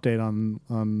no update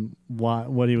on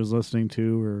what he was listening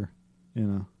to, or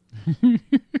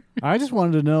I just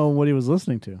wanted to know what he was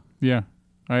listening to. Yeah.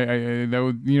 I that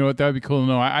would, you know what, that would be cool to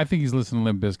know. I think he's listening to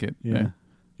Limp Bizkit. Yeah.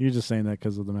 You're just saying that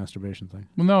because of the masturbation thing.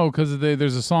 Well, no, because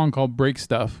there's a song called Break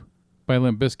Stuff by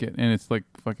Limp Bizkit, and it's like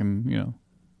fucking,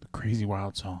 the crazy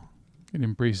wild song. It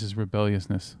embraces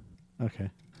rebelliousness.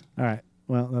 Okay. All right.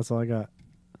 Well, that's all I got.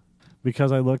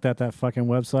 Because I looked at that fucking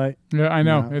website. Yeah, I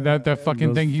know. That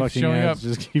fucking thing keeps fucking showing up. ads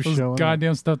just keep Those showing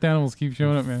goddamn up. stuffed animals keep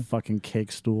showing up, man. Fucking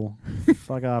cake stool.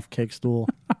 Fuck off, cake stool.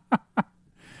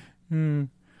 Fucking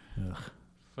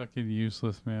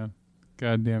useless, man.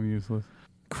 Goddamn useless.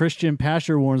 Christian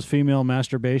Pastor warns female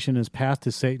masturbation is path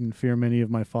to Satan. Fear many of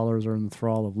my followers are in the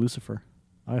thrall of Lucifer.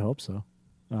 I hope so.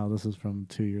 Oh, this is from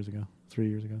 2 years ago, 3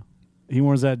 years ago. He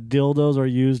warns that dildos are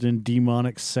used in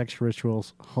demonic sex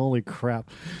rituals. Holy crap.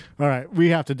 All right, we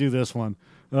have to do this one.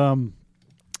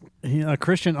 A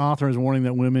Christian author is warning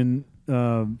that women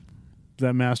that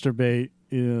masturbate...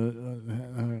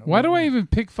 Why do I even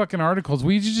pick fucking articles?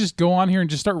 We just go on here and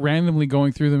just start randomly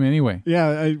going through them anyway.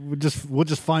 Yeah, we'll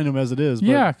just find them as it is. But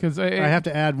Yeah, because I have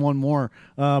to add one more.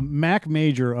 Mac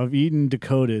Major of Eden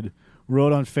Decoded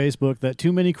wrote on Facebook that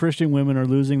too many Christian women are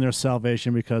losing their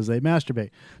salvation because they masturbate.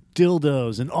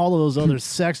 Dildos and all of those other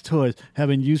sex toys have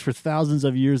been used for thousands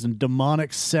of years in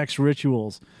demonic sex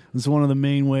rituals. It's one of the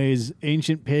main ways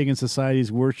ancient pagan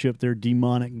societies worship their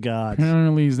demonic gods.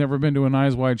 Apparently he's never been to an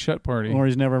Eyes Wide Shut party. Or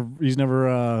it's not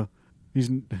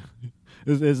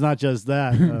just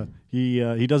that.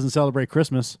 He doesn't celebrate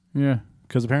Christmas. Yeah.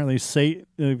 Because apparently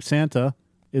Santa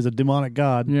is a demonic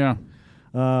god. Yeah.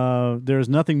 There's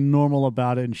nothing normal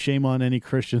about it, and shame on any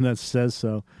Christian that says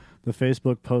so. The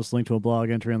Facebook post linked to a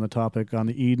blog entry on the topic on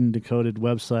the Eden Decoded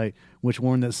website, which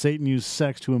warned that Satan used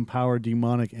sex to empower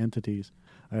demonic entities.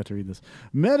 I have to read this.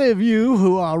 Many of you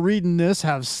who are reading this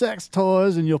have sex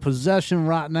toys in your possession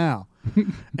right now.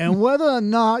 And whether or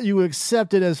not you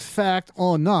accept it as fact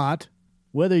or not,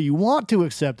 whether you want to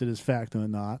accept it as fact or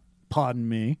not, pardon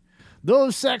me,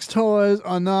 those sex toys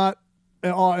are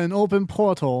an open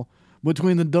portal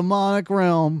between the demonic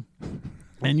realm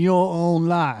and your own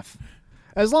life.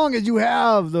 As long as you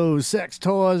have those sex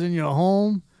toys in your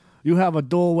home, you have a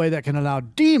doorway that can allow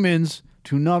demons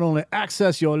to not only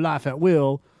access your life at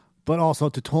will, but also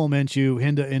to torment you,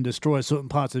 hinder, and destroy certain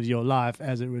parts of your life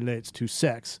as it relates to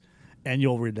sex and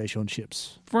your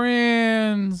relationships.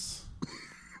 Friends.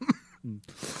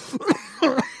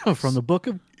 From the book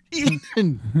of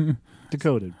Eden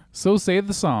Decoded. So say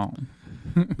the song.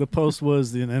 The post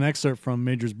was an excerpt from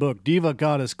Major's book, Diva,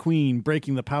 Goddess, Queen,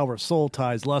 Breaking the Power of Soul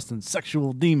Ties, Lust, and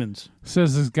Sexual Demons.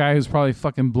 Says this guy who's probably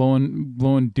fucking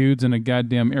blowing dudes in a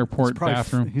goddamn airport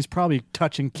bathroom. He's probably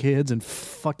touching kids and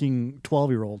fucking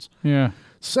 12-year-olds. Yeah.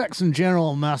 Sex in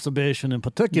general and masturbation in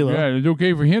particular. Yeah, it's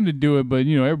okay for him to do it, but,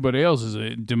 everybody else is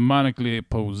demonically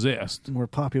possessed. Were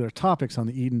popular topics on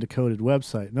the Eden Decoded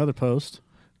website. Another post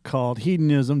called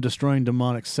Hedonism, Destroying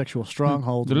Demonic Sexual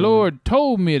Strongholds. The Lord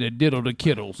told me to diddle the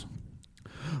kittles.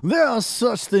 There are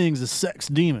such things as sex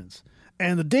demons,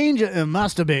 and the danger in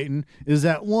masturbating is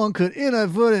that one could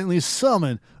inadvertently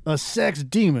summon a sex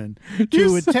demon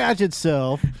to attach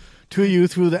itself to you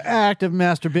through the act of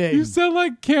masturbating. You sound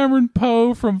like Cameron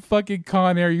Poe from fucking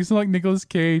Con Air. You sound like Nicolas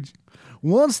Cage.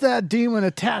 Once that demon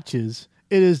attaches,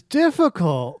 it is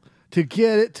difficult to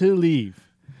get it to leave.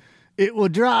 It will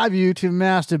drive you to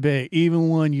masturbate even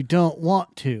when you don't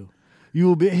want to. You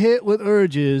will be hit with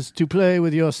urges to play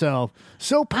with yourself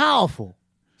so powerful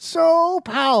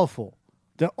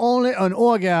that only an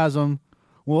orgasm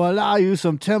will allow you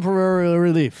some temporary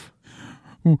relief.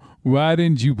 Why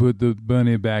didn't you put the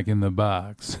bunny back in the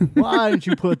box? Why didn't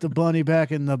you put the bunny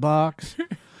back in the box?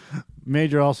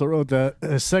 Major also wrote that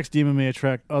a sex demon may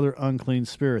attract other unclean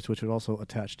spirits, which would also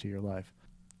attach to your life.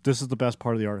 This is the best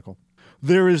part of the article.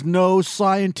 There is no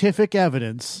scientific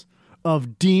evidence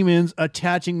of demons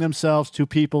attaching themselves to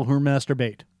people who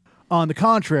masturbate. On the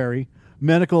contrary,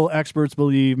 Medical experts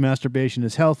believe masturbation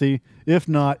is healthy, if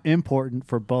not important,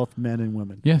 for both men and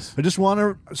women. Yes. I just want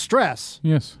to stress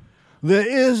Yes. there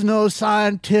is no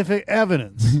scientific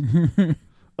evidence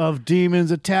of demons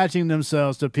attaching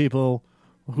themselves to people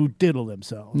who diddle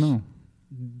themselves. No.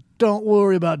 Don't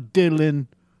worry about diddling.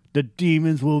 The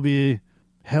demons will be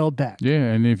held back.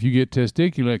 Yeah, and if you get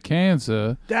testicular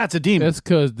cancer, That's a demon. that's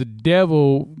because the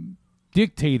devil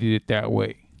dictated it that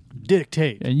way.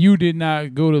 Dictate. And you did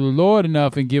not go to the Lord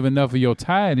enough and give enough of your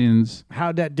tidings.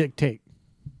 How'd that dictate?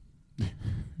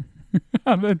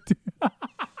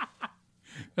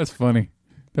 That's funny.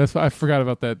 I forgot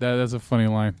about that. That's a funny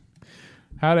line.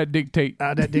 How that dictate?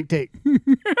 How'd that dictate?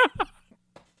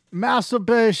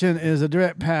 Masturbation is a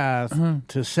direct path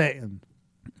to Satan.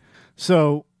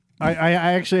 So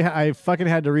I fucking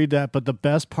had to read that, but the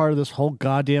best part of this whole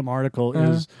goddamn article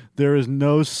is there is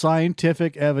no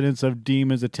scientific evidence of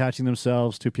demons attaching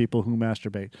themselves to people who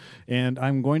masturbate. And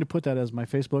I'm going to put that as my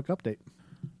Facebook update.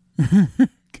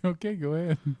 Okay, go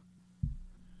ahead.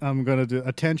 I'm going to do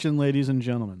attention, ladies and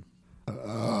gentlemen.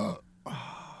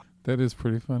 That is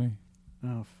pretty funny.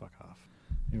 Oh, fuck off.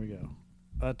 Here we go.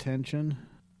 Attention,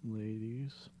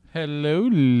 ladies Hello,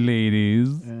 ladies.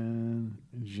 and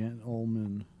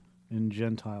gentlemen and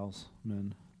Gentiles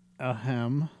men.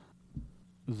 Ahem.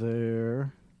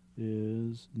 There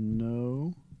is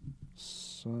no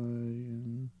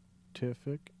scientific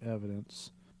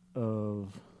evidence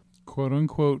of Quote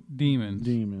unquote demons.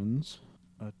 demons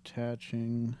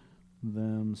attaching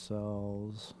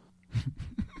themselves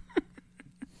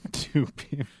to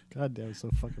people. God damn, it's so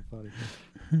fucking funny.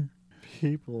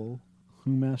 People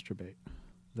who masturbate.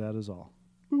 That is all.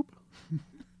 Boop.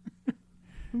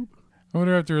 I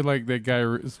wonder after like that guy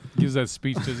gives that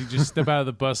speech, does he just step out of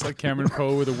the bus like Cameron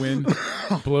Poe where the wind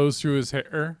blows through his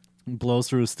hair? Blows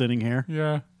through his thinning hair.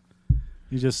 Yeah.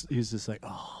 He's just like,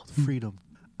 oh, freedom.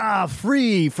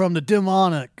 Free from the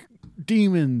demonic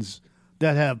demons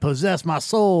that have possessed my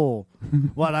soul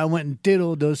while I went and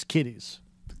diddled those kitties.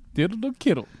 Diddle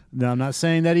kiddle. Now, I'm not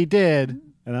saying that he did,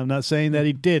 and I'm not saying that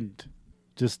he didn't.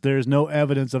 Just there's no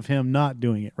evidence of him not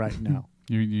doing it right now.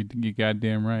 You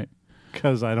goddamn right.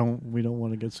 Because we don't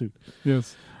want to get sued.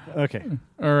 Yes. Okay.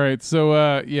 All right.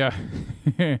 So, yeah.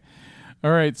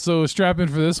 All right. So strap in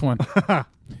for this one.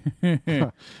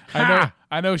 I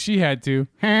know she had to.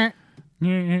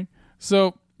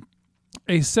 So,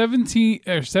 a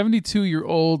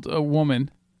 72-year-old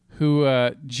woman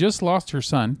who just lost her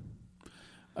son.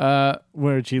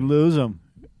 Where'd she lose him?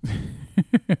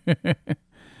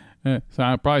 So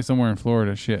probably somewhere in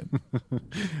Florida. Shit.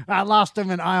 I lost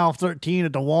him in aisle 13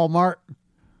 at the Walmart. I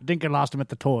think I lost him at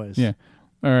the toys. Yeah.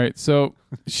 All right. So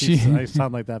I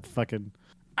sound like that fucking.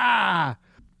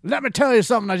 Let me tell you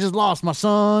something. I just lost my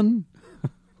son.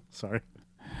 Sorry.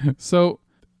 So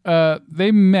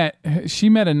they met. She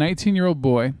met a 19-year-old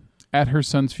boy at her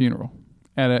son's funeral,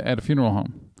 at a funeral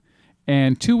home,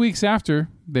 and 2 weeks after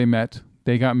they met,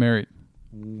 they got married.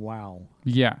 Wow.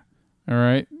 Yeah. All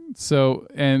right. So,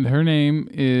 and her name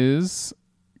is,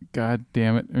 God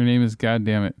damn it. Her name is God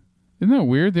damn it. Isn't that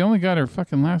weird? They only got her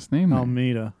fucking last name there.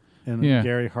 Almeida and Yeah.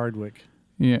 Gary Hardwick.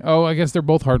 Yeah. Oh, I guess they're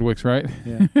both Hardwicks, right?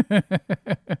 Yeah.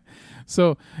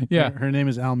 So, yeah. Her name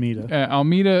is Almeida.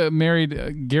 Almeida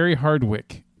married Gary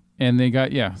Hardwick, and they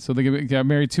got got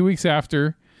married 2 weeks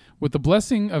after, with the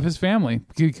blessing of his family,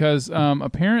 because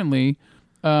apparently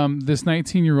this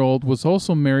 19-year-old was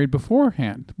also married before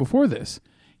this.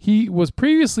 He was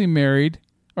previously married,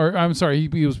 or I'm sorry,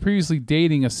 he was previously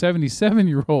dating a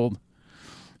 77-year-old,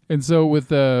 and so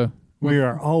with we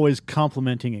are always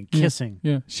complimenting and kissing.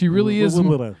 yeah, she really is.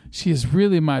 She is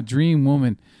really my dream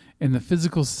woman, and the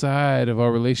physical side of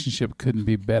our relationship couldn't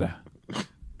be better.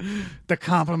 The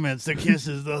compliments, the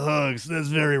kisses, the hugs. That's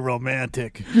very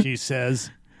romantic, she says.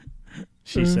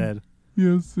 She said.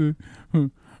 Yes.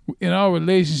 In our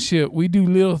relationship, we do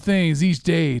little things each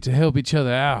day to help each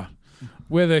other out.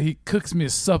 Whether he cooks me a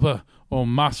supper or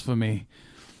mops for me,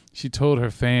 she told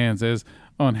her fans as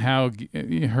on how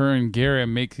her and Gary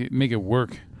make it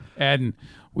work, adding,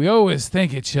 "We always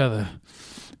thank each other.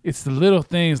 It's the little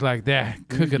things like that.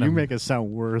 You make it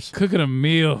sound worse. Cooking a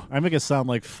meal. I make it sound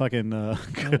like fucking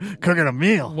cooking a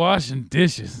meal. Washing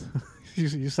dishes."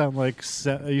 You sound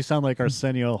like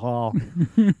Arsenio Hall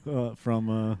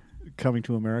from Coming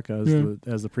to America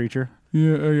as the preacher.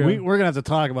 Yeah. We're gonna have to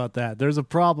talk about that. There's a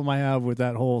problem I have with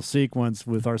that whole sequence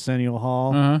with Arsenio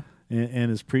Hall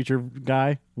and his preacher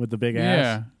guy with the big ass.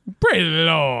 Yeah. Praise the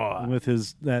Lord. With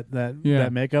his that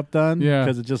makeup done. Yeah.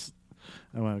 Because it just.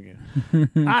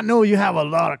 I know you have a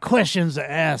lot of questions to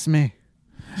ask me,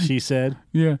 she said.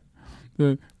 Yeah.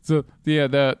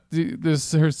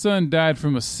 Her son died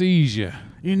from a seizure.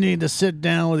 You need to sit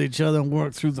down with each other and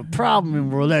work through the problem in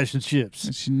relationships.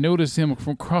 And she noticed him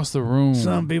from across the room.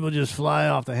 Some people just fly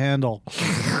off the handle.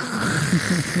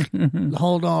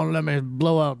 Hold on, let me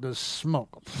blow out the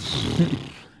smoke.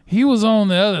 He was on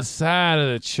the other side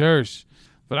of the church,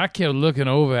 but I kept looking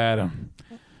over at him.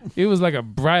 It was like a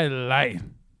bright light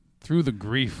through the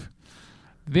grief.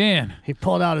 Then, he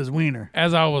pulled out his wiener.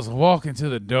 As I was walking to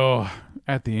the door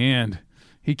at the end,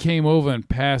 he came over and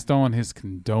passed on his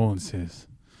condolences.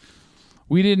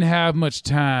 We didn't have much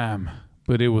time,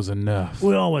 but it was enough.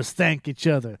 We always thank each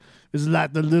other. It's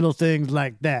like the little things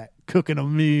like that. Cooking a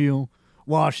meal,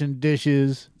 washing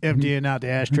dishes, emptying out the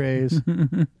ashtrays.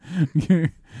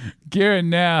 Garrett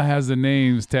now has the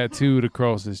names tattooed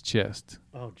across his chest.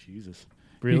 Oh, Jesus.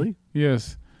 Really?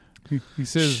 Yes. He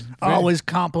says... Always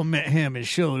compliment him and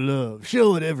show love.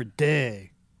 Show it every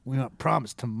day. We don't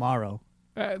promise tomorrow.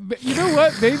 You know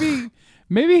what?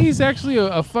 Maybe he's actually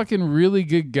a fucking really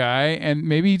good guy, and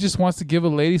maybe he just wants to give a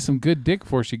lady some good dick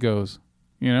before she goes.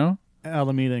 You know?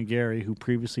 Alameda and Gary, who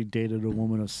previously dated a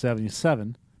woman of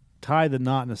 77, tied the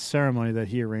knot in a ceremony that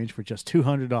he arranged for just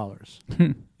 $200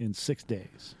 in 6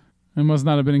 days. It must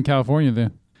not have been in California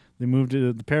then.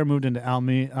 The pair moved into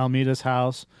Almeida's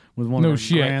house with one of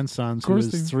her grandsons, who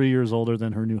is 3 years older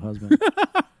than her new husband.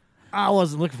 I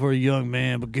wasn't looking for a young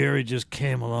man, but Gary just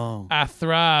came along. I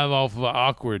thrive off of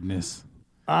awkwardness.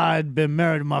 I'd been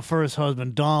married to my first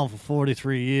husband, Don, for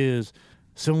 43 years.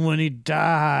 So when he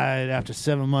died after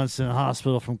 7 months in the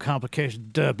hospital from complications,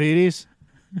 diabetes,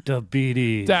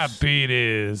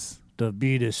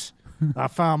 I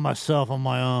found myself on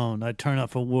my own. I'd turn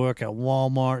up for work at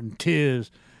Walmart in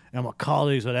tears, and my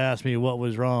colleagues would ask me what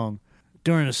was wrong.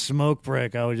 During a smoke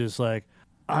break, I was just like,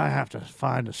 I have to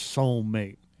find a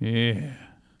soulmate. Yeah.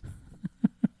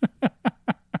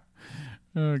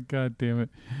 Oh, God damn it.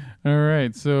 All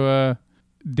right. So,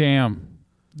 damn.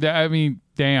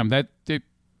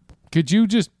 Could you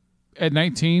just, at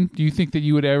 19, do you think that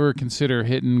you would ever consider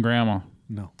hitting grandma?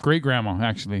 No. Great grandma,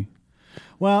 actually.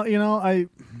 Well,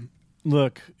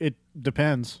 look, it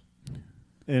depends.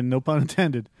 And no pun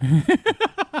intended.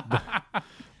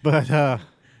 But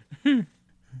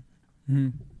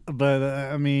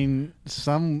I mean,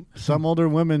 some older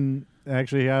women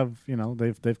actually have,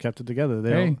 they've kept it together.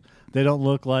 They don't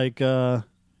look like, Hey,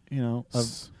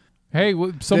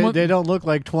 they don't look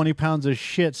like 20 pounds of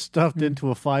shit stuffed into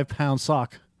a 5-pound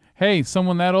sock. Hey,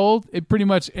 someone that old, it pretty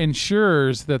much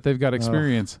ensures that they've got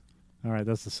experience. All right,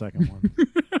 that's the second one.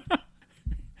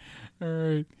 All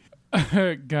right.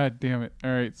 God damn it.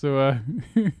 All right, so what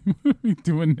are we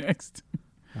doing next?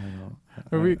 I don't know.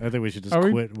 I think we should just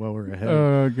quit while we're ahead.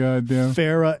 Oh, God damn.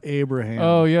 Farrah Abraham.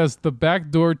 Oh, yes, the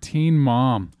backdoor teen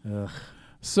mom. Ugh.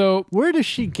 So where does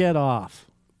she get off?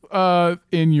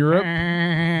 In Europe.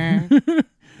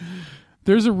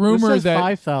 There's a rumor that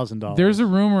 $5,000. There's a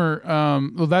rumor.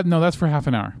 That's for half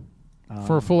an hour.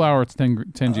 For a full hour, it's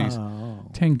 10 G's,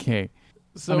 10K.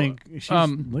 So, I mean,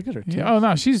 look at her. Tits. Oh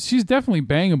no, she's definitely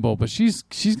bangable, but she's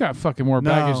got fucking more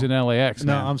baggage than LAX.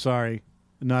 No, man. I'm sorry,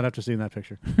 not after seeing that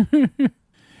picture.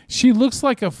 She looks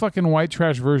like a fucking white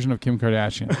trash version of Kim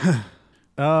Kardashian.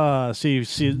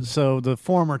 So the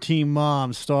former Teen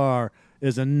Mom star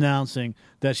is announcing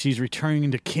that she's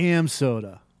returning to Cam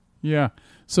Soda. Yeah.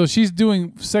 So she's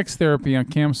doing sex therapy on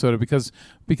Cam Soda because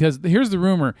here's the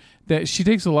rumor that she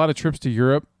takes a lot of trips to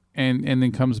Europe and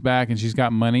then comes back and she's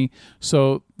got money.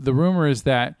 So the rumor is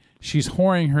that she's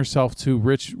whoring herself to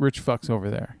rich fucks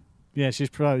over there. Yeah, she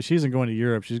isn't going to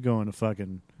Europe. She's going to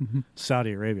fucking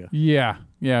Saudi Arabia. Yeah,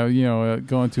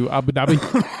 going to Abu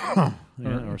Dhabi.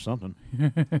 Or something.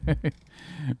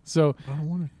 So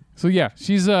yeah,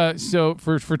 she's so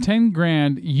for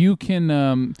 $10,000 you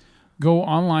can go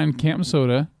online Camp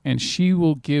Soda and she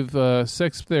will give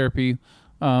sex therapy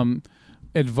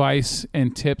advice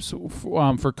and tips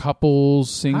for couples,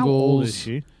 singles. How old is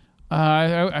she?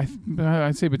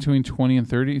 I'd say between 20 and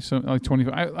 30, so like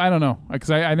 25. I don't know because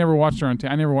I never watched her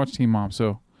I never watched Teen Mom,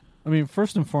 so I mean,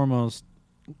 first and foremost,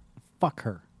 fuck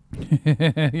her.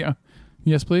 Yeah.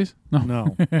 Yes, please.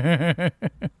 No. Who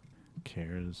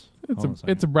cares?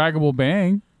 It's a braggable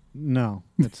bang. No,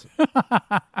 it's.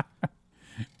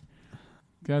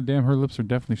 God damn, her lips are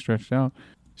definitely stretched out.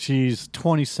 She's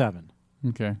 27.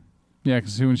 Okay. Yeah,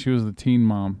 because when she was the teen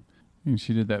mom, and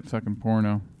she did that fucking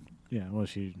porno. Yeah, well,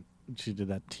 she did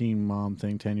that Teen Mom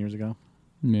thing 10 years ago.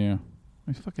 Yeah.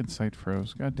 My fucking site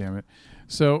froze. God damn it.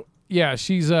 So, yeah,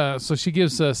 she's so she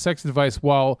gives sex advice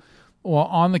while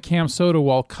on the Cam Soda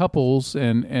while couples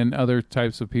and other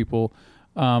types of people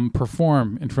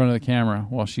perform in front of the camera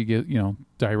while she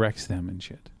directs them and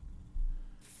shit.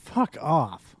 Fuck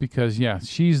off. Because yeah,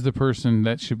 she's the person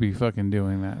that should be fucking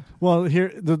doing that. Well,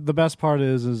 here the best part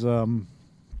is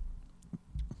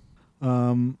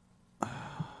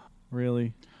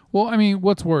really. Well, I mean,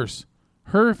 what's worse?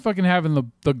 Her fucking having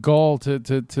the gall to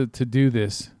do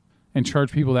this and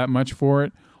charge people that much for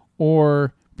it,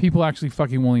 or people actually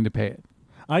fucking willing to pay it.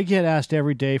 I get asked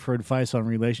every day for advice on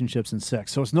relationships and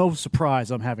sex, so it's no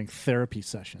surprise I'm having therapy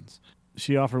sessions.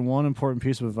 She offered one important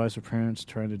piece of advice for parents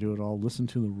trying to do it all. Listen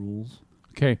to the rules.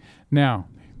 Okay, now,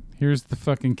 here's the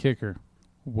fucking kicker.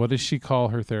 What does she call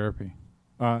her therapy?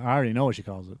 I already know what she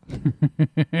calls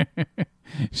it.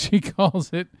 She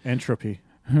calls it... Entropy.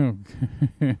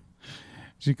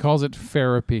 She calls it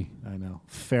therapy. I know.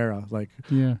 Farah. Like,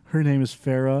 yeah. Her name is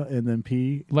Farah and then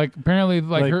P. Like, apparently,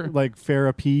 her... Like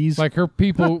Farah Peas. Like, her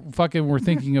people fucking were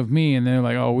thinking of me, and they're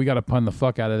like, oh, we got to pun the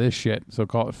fuck out of this shit, so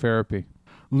call it therapy.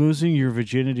 Losing your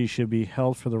virginity should be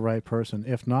held for the right person.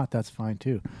 If not, that's fine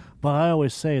too. But I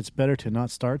always say it's better to not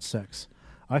start sex.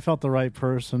 I felt the right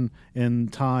person in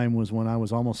time was when I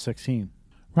was almost 16.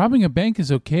 Robbing a bank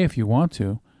is okay if you want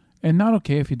to, and not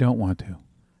okay if you don't want to.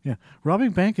 Yeah. Robbing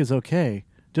a bank is okay,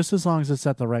 just as long as it's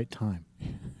at the right time.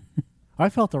 I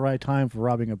felt the right time for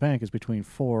robbing a bank is between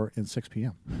 4 and 6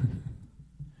 p.m.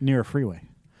 near a freeway.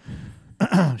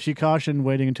 She cautioned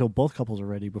waiting until both couples are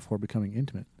ready before becoming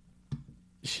intimate.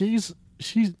 She's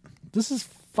this is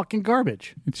fucking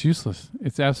garbage. It's useless.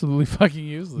 It's absolutely fucking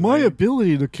useless. My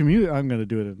ability to communicate, I'm going to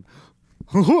do it in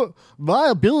my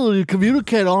ability to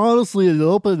communicate honestly and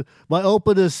my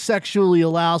openness sexually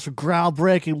allows for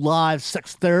groundbreaking live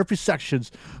sex therapy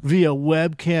sections via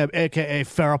webcam, aka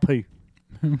therapy.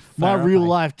 My real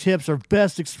life tips are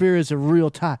best experienced in real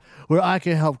time, where I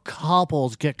can help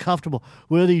couples get comfortable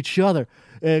with each other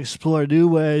and explore new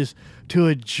ways to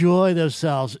enjoy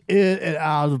themselves in and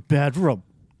out of the bedroom.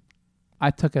 I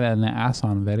took it in the ass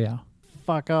on video.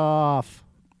 Fuck off.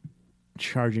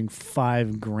 Charging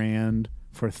 $5,000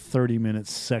 for 30-minute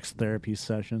sex therapy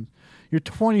sessions. You're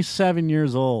 27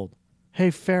 years old. Hey,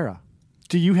 Farah,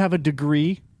 do you have a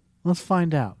degree? Let's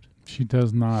find out. She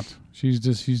does not. She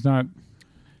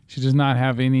does not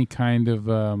have any kind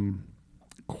of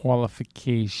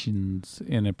qualifications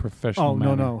in a professional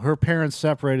manner. No. Her parents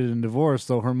separated and divorced,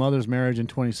 though her mother's marriage in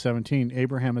 2017.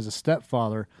 Abraham is a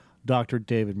stepfather, Dr.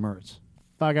 David Mertz.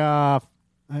 Fuck off.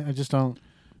 I just don't.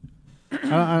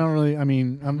 I don't really. I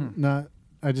mean, I'm not.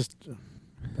 I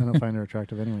don't find her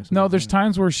attractive anyway. So no, there's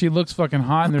times where she looks fucking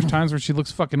hot, and there's times where she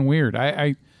looks fucking weird.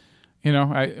 I don't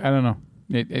know.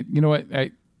 You know what?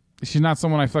 She's not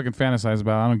someone I fucking fantasize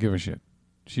about. I don't give a shit.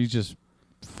 She's just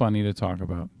funny to talk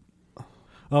about.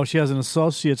 Oh, she has an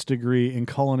associate's degree in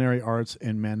culinary arts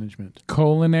and management.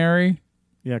 Culinary?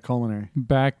 Yeah, culinary.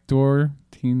 Backdoor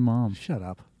teen mom. Shut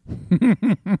up.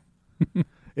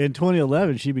 In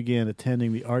 2011, she began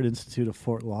attending the Art Institute of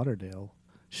Fort Lauderdale.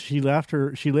 She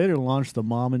later launched the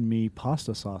Mom and Me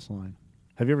pasta sauce line.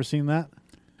 Have you ever seen that?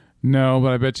 No,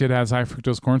 but I bet you it has high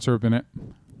fructose corn syrup in it.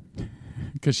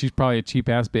 Because she's probably a cheap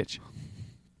ass bitch.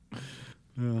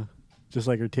 Just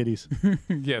like her titties.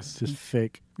 Yes. Just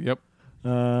fake. Yep.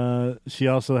 She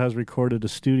also has recorded a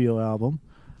studio album.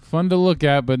 Fun to look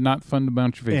at, but not fun to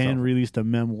bounce your face and off. Released a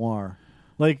memoir.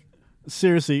 Like,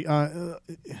 seriously,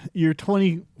 you're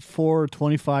 24,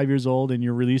 25 years old and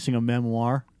you're releasing a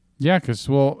memoir? Yeah, because,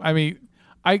 well, I mean,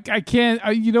 I can't,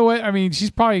 you know what? I mean,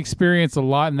 she's probably experienced a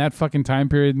lot in that fucking time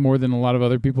period more than a lot of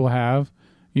other people have.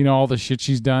 You know, all the shit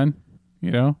she's done,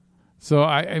 you know? So,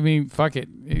 I mean, fuck it.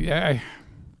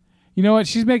 You know what?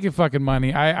 She's making fucking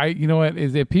money. You know what?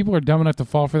 Is if people are dumb enough to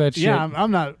fall for that shit? Yeah,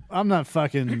 I'm not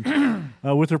fucking.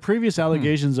 With her previous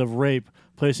allegations of rape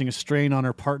placing a strain on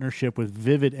her partnership with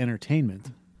Vivid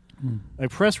Entertainment, a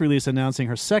press release announcing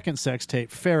her second sex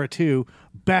tape, Farah 2,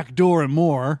 Backdoor and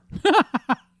More,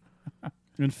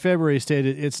 in February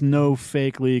stated, "It's no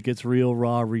fake leak. It's real,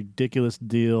 raw, ridiculous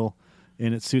deal,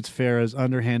 and it suits Farah's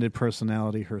underhanded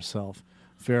personality herself."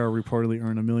 Farah reportedly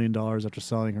earned $1 million after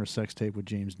selling her sex tape with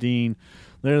James Dean.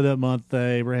 Later that month,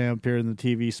 Abraham appeared in the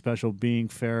TV special Being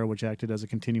Farah, which acted as a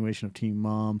continuation of Teen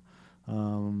Mom.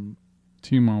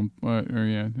 Teen Mom, fuck.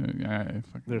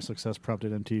 Their success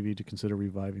prompted MTV to consider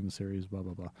reviving the series, blah,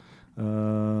 blah, blah.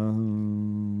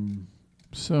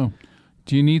 So,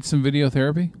 do you need some video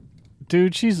therapy?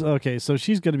 Dude, so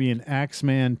she's going to be in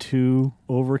Axeman 2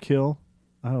 Overkill.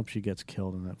 I hope she gets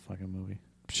killed in that fucking movie.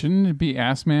 Shouldn't it be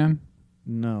Ass Man?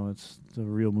 No, it's a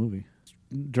real movie.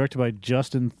 Directed by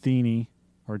Justin Thiene,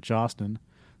 or Jostin.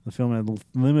 The film had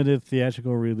limited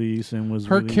theatrical release and was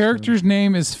Her character's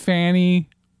name is Fanny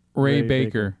Ray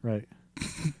Baker. Right.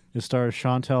 It stars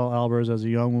Chantal Albers as a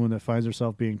young woman that finds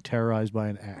herself being terrorized by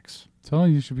an axe.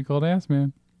 Telling you should be called Ass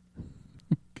Man.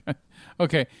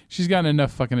 Okay, she's gotten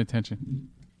enough fucking attention.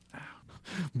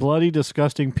 Bloody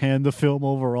Disgusting panned the film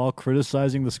overall,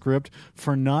 criticizing the script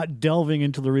for not delving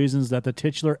into the reasons that the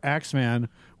titular Axeman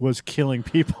was killing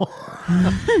people,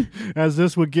 as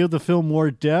this would give the film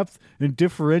more depth and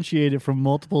differentiate it from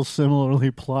multiple similarly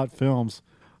plot films.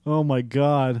 Oh my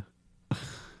God.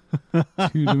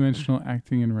 Two-dimensional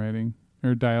acting and writing,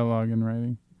 or dialogue and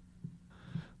writing.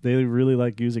 They really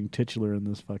like using titular in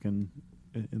this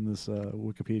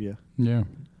Wikipedia. Yeah.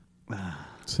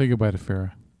 Say goodbye to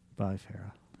Farrah. Bye,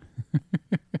 Farrah.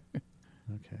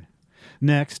 Okay.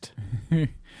 Next.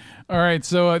 All right,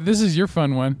 so this is your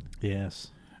fun one.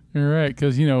 Yes. All right,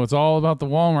 because, it's all about the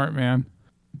Walmart, man.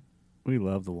 We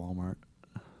love the Walmart.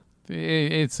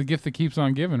 It's a gift that keeps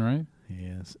on giving, right?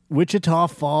 Yes. Wichita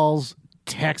Falls,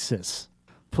 Texas.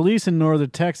 Police in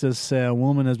northern Texas say a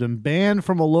woman has been banned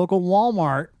from a local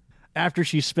Walmart after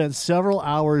she spent several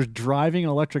hours driving an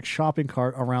electric shopping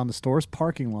cart around the store's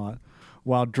parking lot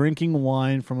while drinking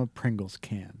wine from a Pringles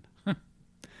can.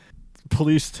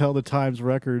 Police tell the Times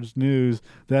Records News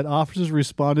that officers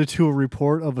responded to a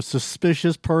report of a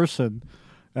suspicious person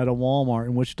at a Walmart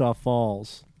in Wichita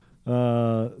Falls.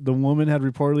 The woman had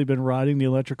reportedly been riding the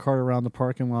electric cart around the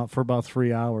parking lot for about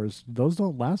 3 hours. Those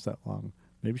don't last that long.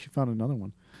 Maybe she found another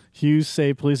one. Hughes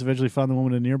say police eventually found the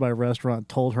woman in a nearby restaurant and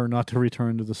told her not to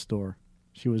return to the store.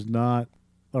 She was not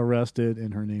arrested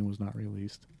and her name was not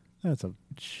released. That's a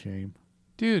shame.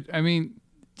 Dude, I mean,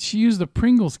 she used the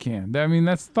Pringles can. I mean,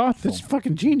 that's thoughtful. That's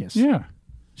fucking genius. Yeah.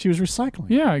 She was recycling.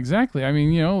 Yeah, exactly. I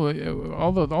mean,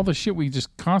 all the shit we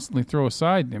just constantly throw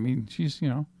aside. I mean, she's,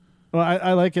 Well,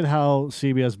 I like it how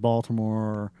CBS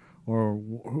Baltimore or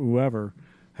whoever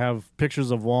have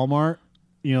pictures of Walmart.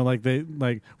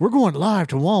 We're going live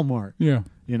to Walmart. Yeah.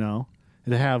 And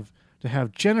to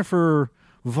have Jennifer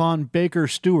Von Baker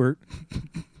Stewart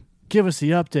give us the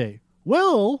update.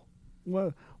 Well,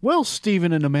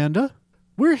 Stephen and Amanda,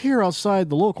 we're here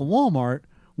outside the local Walmart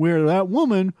where that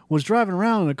woman was driving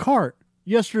around in a cart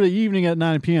yesterday evening at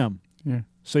 9 p.m. Yeah.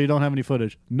 So you don't have any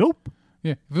footage? Nope.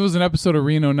 Yeah. If it was an episode of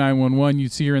Reno 911,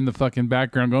 you'd see her in the fucking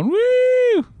background going,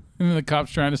 woo! And then the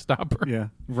cop's trying to stop her. Yeah.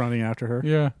 Running after her.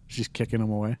 Yeah. She's kicking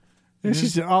him away. And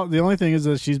the only thing is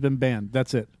that she's been banned.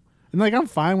 That's it. And I'm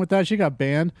fine with that. She got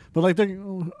banned, but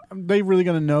they really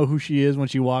gonna know who she is when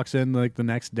she walks in the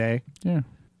next day. Yeah.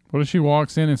 What if she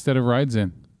walks in instead of rides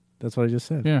in? That's what I just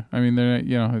said. Yeah. I mean, they're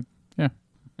yeah.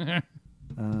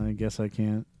 I guess I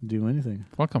can't do anything.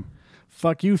 Fuck them.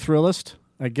 Fuck you, Thrillist.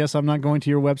 I guess I'm not going to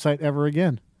your website ever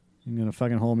again. You're gonna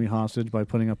fucking hold me hostage by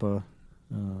putting up a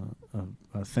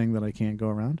thing that I can't go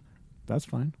around. That's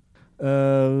fine.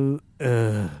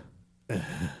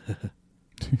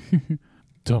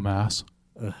 Dumbass.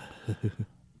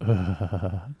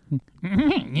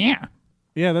 Yeah.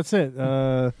 Yeah, that's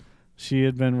it. She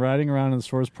had been riding around in the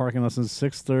store's parking lot since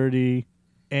 6:30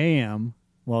 a.m.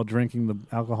 while drinking the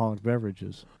alcoholic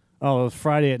beverages. Oh, it was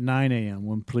Friday at 9 a.m.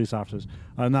 when police officers...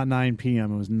 not 9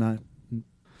 p.m. It was not...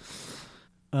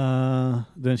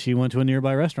 then she went to a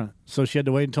nearby restaurant. So she had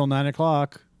to wait until 9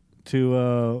 o'clock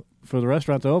for the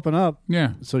restaurant to open up.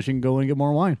 Yeah. So she can go and get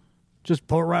more wine. Just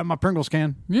pour it right in my Pringles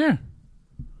can. Yeah.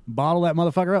 Bottle that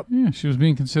motherfucker up. Yeah, she was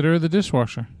being considered the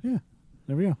dishwasher. Yeah.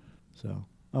 There we go. So,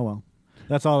 oh well.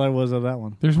 That's all there was of that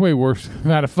one. There's way worse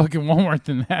at a fucking Walmart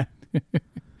than that.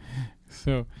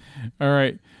 So, all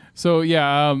right. So,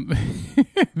 yeah,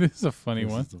 this is a funny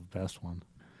one. This is the best one.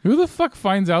 Who the fuck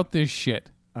finds out this shit?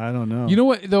 I don't know. You know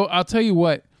what, though? I'll tell you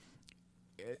what.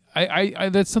 I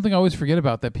that's something I always forget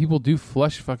about, that people do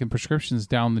flush fucking prescriptions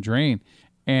down the drain.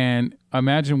 And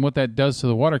imagine what that does to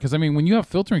the water. Because, I mean, when you have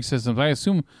filtering systems, I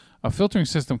assume a filtering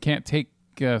system can't take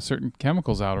certain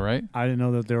chemicals out, right? I didn't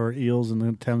know that there were eels in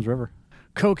the Thames River.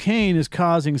 Cocaine is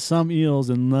causing some eels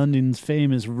in London's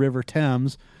famous River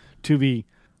Thames to be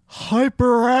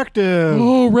hyperactive.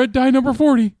 Oh, red dye number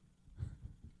 40.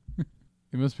 It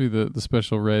must be the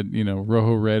special red,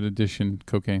 Rojo Red edition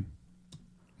cocaine.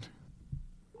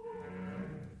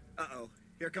 Uh-oh.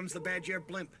 Here comes the Bad Year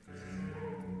blimp.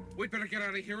 We'd better get out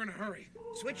of here in a hurry.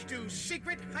 Switch to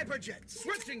secret hyperjets.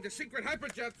 Switching to secret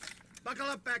hyperjets. Buckle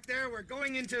up back there. We're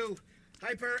going into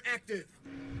hyperactive.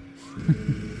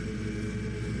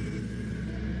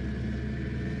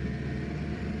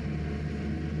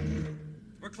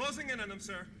 We're closing in on them,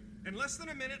 sir. In less than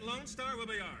a minute, Lone Star will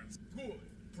be ours. Good.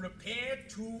 Prepare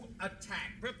to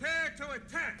attack. Prepare to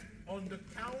attack. On the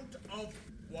count of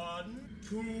 1,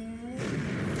 2...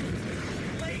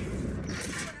 Wait!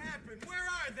 What happened? Where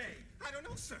are they? I don't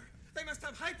know, sir. They must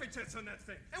have hyperjets on that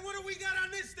thing. And what do we got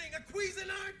on this thing? A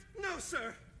Cuisinart? No,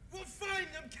 sir. We'll find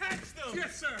them, catch them.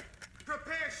 Yes, sir.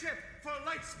 Prepare ship for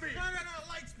light speed. No,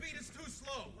 light speed is too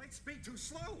slow. Light speed too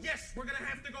slow. Yes, we're gonna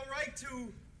have to go right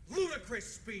to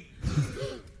ludicrous speed.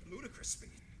 Ludicrous speed.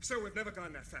 Sir, we've never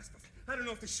gone that fast before. I don't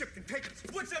know if the ship can take us.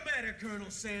 What's the matter, Colonel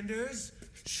Sanders?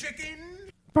 Chicken?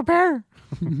 Prepare.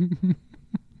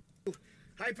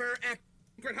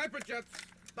 Hyperjets.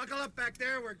 Buckle up back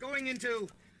there. We're going into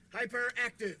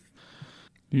hyperactive.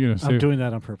 You're gonna say, I'm doing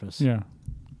that on purpose. Yeah.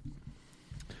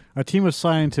 A team of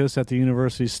scientists at the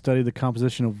university studied the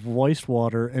composition of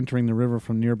wastewater entering the river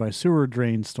from nearby sewer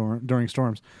drains during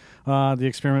storms. The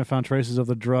experiment found traces of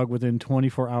the drug within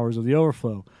 24 hours of the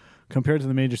overflow. Compared to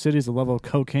the major cities, the level of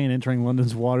cocaine entering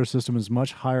London's water system is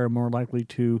much higher, more likely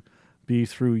to be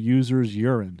through users'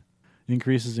 urine.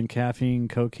 Increases in caffeine,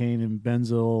 cocaine, and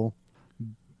benzoyl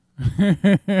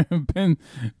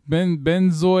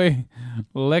benzoy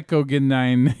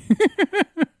lecogenine.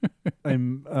 a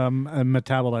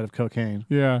metabolite of cocaine,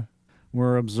 Yeah.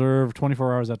 were observed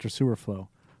 24 hours after sewer flow.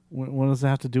 What does that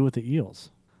have to do with the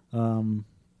eels?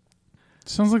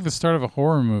 Sounds like the start of a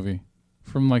horror movie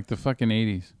from like the fucking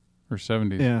 80s or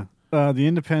 70s. Yeah. The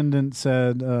Independent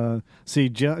said,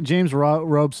 James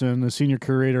Robeson, the senior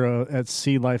curator at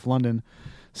Sea Life London,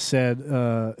 said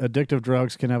addictive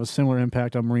drugs can have a similar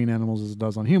impact on marine animals as it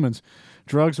does on humans.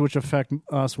 Drugs which affect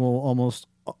us will almost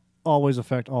always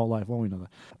affect all life. Well, we know that.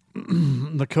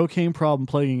 The cocaine problem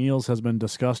plaguing eels has been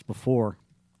discussed before.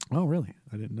 Oh, really?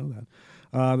 I didn't know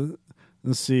that.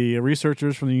 Let's see.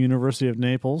 Researchers from the University of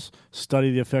Naples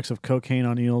studied the effects of cocaine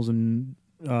on eels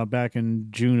back in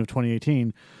June of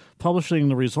 2018, publishing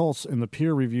the results in the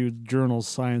peer-reviewed journal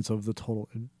Science of the Total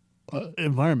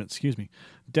Environment.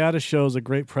 Data shows a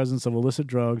great presence of illicit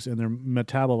drugs and their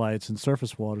metabolites in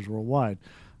surface waters worldwide.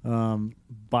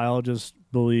 Biologists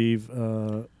believe...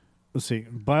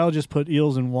 Biologists put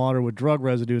eels in water with drug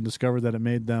residue and discovered that it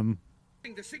made them...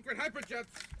 The secret hyperjets.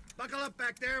 Buckle up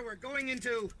back there. We're going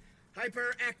into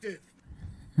hyperactive.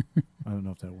 I don't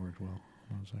know if that worked well.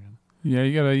 One second. Yeah,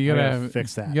 you gotta gotta have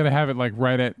fix that. You gotta have it like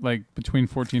right at like between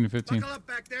 14 and 15. Buckle up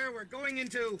back there. We're going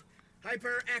into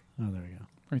hyperactive. Oh, there we go.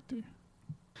 Right there.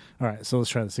 All right, so let's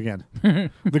try this again.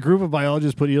 The group of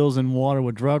biologists put eels in water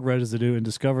with drug residue and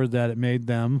discovered that it made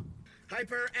them...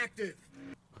 Hyperactive.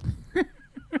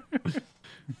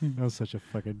 That was such a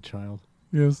fucking child.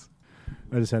 Yes.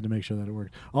 I just had to make sure that it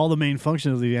worked. All the main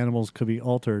functions of the animals could be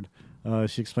altered.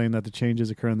 She explained that the changes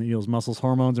occur in the eel's muscles,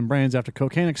 hormones, and brains after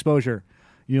cocaine exposure.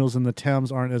 Eels in the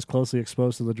Thames aren't as closely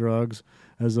exposed to the drugs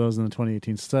as those in the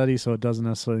 2018 study, so it doesn't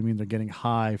necessarily mean they're getting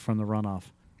high from the runoff.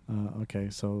 Okay,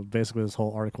 so basically this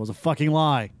whole article is a fucking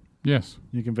lie. Yes.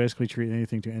 You can basically treat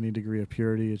anything to any degree of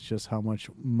purity. It's just how much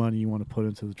money you want to put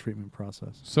into the treatment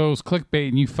process. So it was clickbait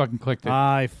and you fucking clicked it.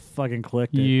 I fucking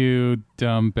clicked it. You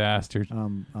dumb bastard.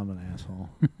 I'm an asshole.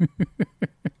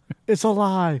 It's a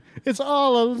lie. It's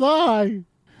all a lie.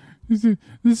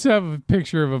 This have a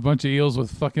picture of a bunch of eels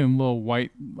with fucking little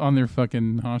white on their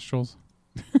fucking nostrils.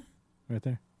 Right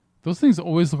there. Those things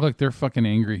always look like they're fucking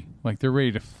angry. Like they're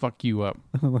ready to fuck you up.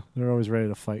 They're always ready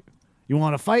to fight. You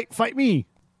want to fight? Fight me.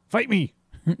 Fight me.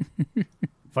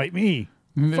 Fight me.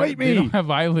 Fight me. They don't have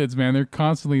eyelids, man. They're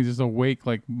constantly just awake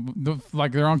like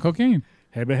they're on cocaine.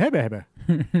 Hebe, hebe,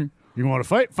 hebe. You want to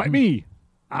fight? Fight me.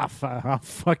 I'll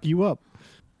fuck you up.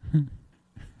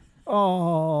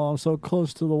 Oh, I'm so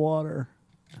close to the water.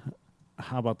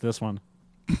 How about this one?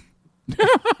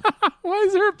 Why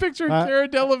is there a picture of Cara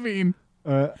Delevingne?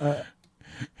 I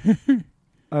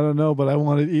don't know, but I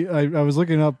wanted. I was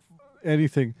looking up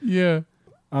anything. Yeah.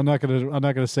 I'm not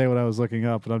gonna say what I was looking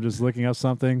up, but I'm just looking up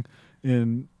something,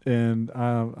 and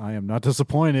I am not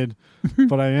disappointed,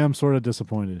 but I am sort of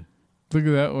disappointed. Look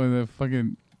at that one, the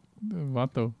fucking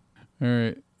vato. All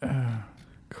right.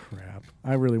 Crap!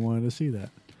 I really wanted to see that.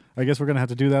 I guess we're gonna have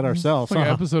to do that ourselves. It's like huh?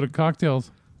 an episode of Cocktails.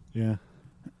 Yeah.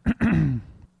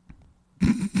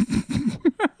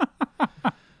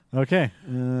 Okay,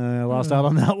 I lost out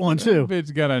on that one too.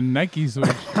 Bitch got a Nike switch.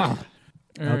 All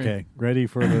right. Okay, ready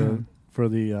for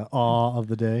the awe of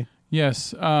the day.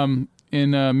 Yes.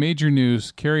 In major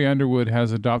news, Carrie Underwood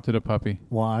has adopted a puppy.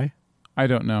 Why? I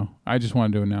don't know. I just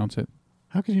wanted to announce it.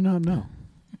 How could you not know?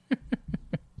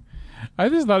 I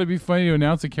just thought it'd be funny to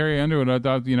announce that Carrie Underwood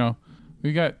adopt.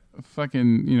 We got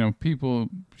fucking people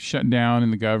shut down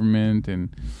in the government,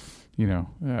 and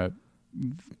the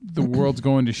world's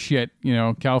going to shit.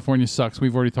 California sucks.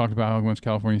 We've already talked about how much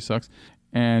California sucks,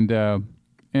 and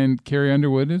Carrie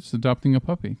Underwood is adopting a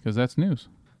puppy because that's news.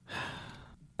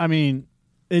 I mean,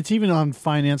 it's even on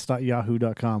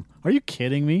finance.yahoo.com. Are you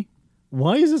kidding me?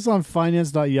 Why is this on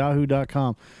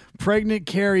finance.yahoo.com? Pregnant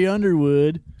Carrie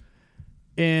Underwood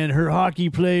and her hockey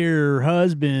player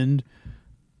husband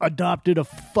adopted a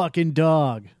fucking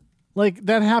dog. Like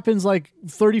that happens like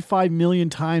 35 million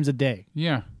times a day.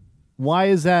 Yeah. Why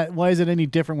is that? Why is it any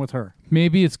different with her?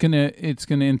 Maybe it's gonna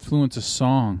influence a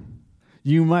song.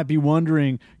 You might be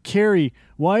wondering, Carrie,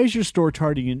 why is your store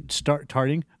starting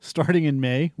in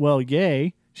May? Well,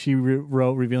 yay, she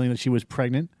wrote, revealing that she was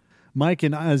pregnant. Mike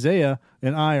and Isaiah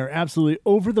and I are absolutely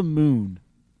over the moon.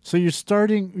 So you're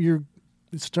starting your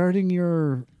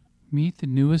Meet the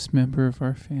newest member of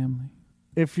our family.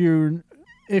 if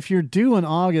you're due in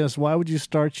August, why would you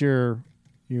start your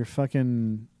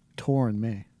fucking tour in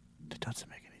May? That doesn't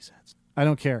make any sense. I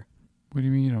don't care. What do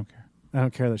you mean you don't care? I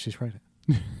don't care that she's pregnant.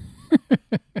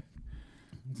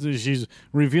 So she's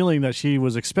revealing that she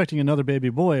was expecting another baby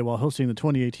boy while hosting the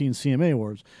 2018 CMA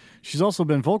Awards. She's also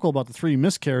been vocal about the 3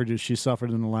 miscarriages she suffered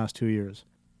in the last 2 years.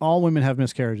 All women have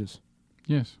miscarriages.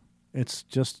 Yes. It's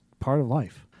just part of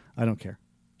life. I don't care.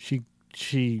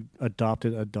 She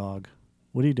adopted a dog.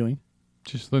 What are you doing?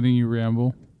 Just letting you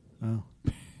ramble. Oh.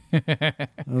 I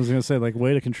was going to say, like,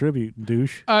 way to contribute,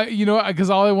 douche. Because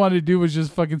all I wanted to do was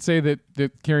just fucking say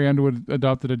that Carrie Underwood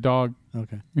adopted a dog.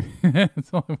 Okay.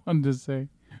 That's all I wanted to say.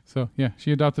 So, yeah,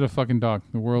 she adopted a fucking dog.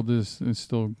 The world is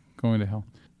still going to hell.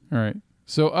 All right.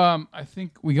 So, I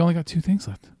think we only got 2 things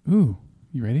left. Ooh,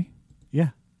 you ready? Yeah.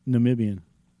 Namibian.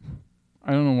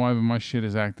 I don't know why, but my shit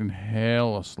is acting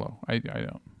hella slow. I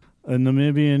don't. A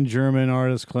Namibian German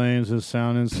artist claims his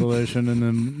sound installation in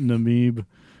the Namib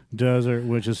Desert,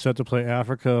 which is set to play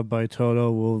Africa by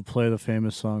Toto, will play the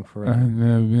famous song Forever.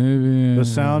 The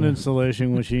sound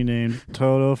installation, which he named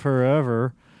Toto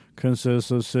Forever, consists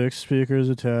of 6 speakers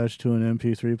attached to an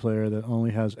MP3 player that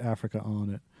only has Africa on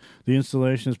it. The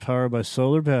installation is powered by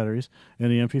solar batteries,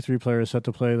 and the MP3 player is set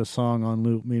to play the song on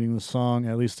loop, meaning the song,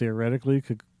 at least theoretically,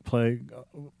 could play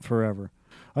forever.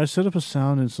 I set up a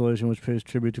sound installation which pays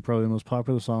tribute to probably the most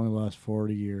popular song in the last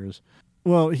 40 years.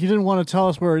 Well, he didn't want to tell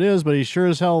us where it is, but he sure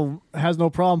as hell has no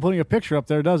problem putting a picture up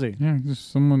there, does he? Yeah,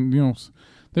 just someone,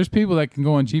 there's people that can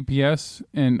go on GPS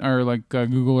or like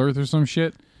Google Earth or some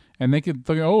shit, and they could,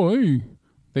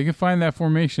 they can find that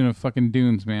formation of fucking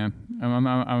dunes, man.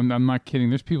 I'm not kidding.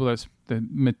 There's people that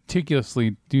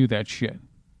meticulously do that shit.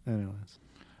 Anyways.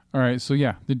 All right, so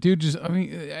yeah, the dude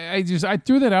I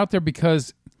threw that out there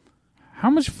because how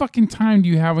much fucking time do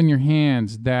you have on your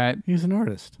hands that... He's an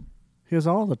artist. He has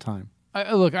all the time.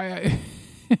 Look, an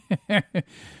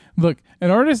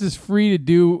artist is free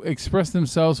to express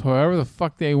themselves however the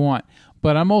fuck they want,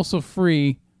 but I'm also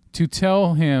free to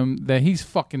tell him that he's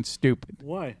fucking stupid.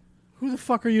 Why? Who the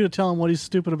fuck are you to tell him what he's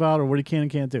stupid about or what he can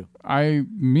and can't do?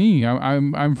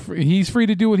 I'm free. He's free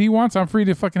to do what he wants. I'm free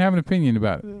to fucking have an opinion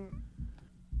about it.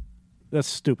 That's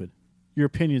stupid. Your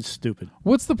opinion's stupid.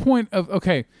 What's the point of...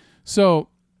 Okay, so...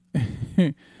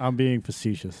 I'm being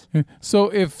facetious. So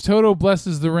if Toto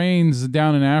blesses the rains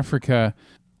down in Africa...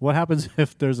 What happens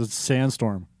if there's a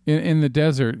sandstorm? In the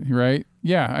desert, right?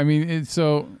 Yeah, I mean,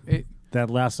 that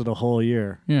lasted a whole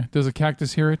year. Yeah, does a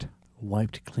cactus hear it?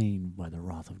 Wiped clean by the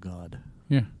wrath of God.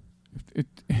 Yeah.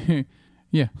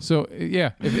 Yeah, so,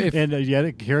 yeah. And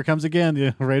yet, here it comes again,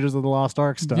 the Raiders of the Lost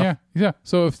Ark stuff. Yeah.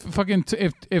 So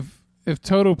if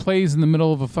Toto plays in the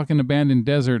middle of a fucking abandoned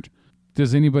desert,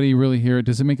 does anybody really hear it?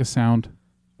 Does it make a sound?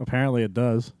 Apparently it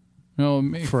does.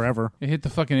 No, forever. It hit the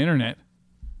fucking internet.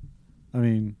 I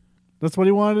mean, that's what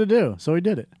he wanted to do, so he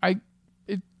did it.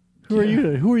 Who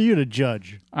are you to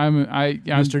judge? I'm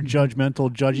Mr. Judgmental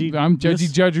Judgy. I'm Judgy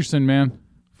Judgerson, man.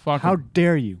 Fuck. How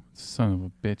dare you? Son of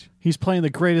a bitch. He's playing the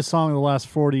greatest song of the last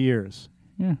 40 years.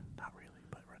 Yeah. Not really,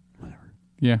 but whatever.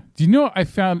 Yeah. Do you know what I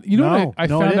found? What I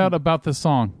found out about the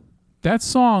song? That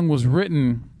song was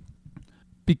written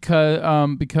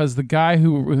because the guy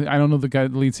who, I don't know the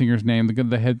lead singer's name,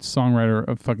 the head songwriter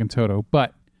of fucking Toto,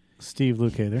 but Steve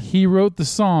Lukather. He wrote the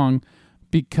song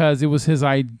because it was his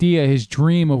idea, his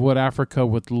dream of what Africa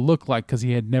would look like because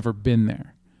he had never been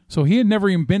there. So he had never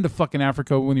even been to fucking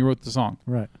Africa when he wrote the song.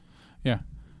 Right. Yeah.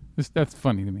 That's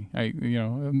funny to me.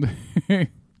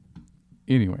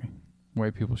 Anyway,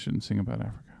 white people shouldn't sing about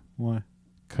Africa. Why?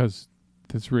 Because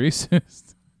that's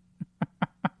racist.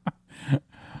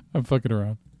 I'm fucking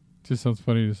around. Just sounds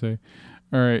funny to say.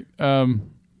 All right.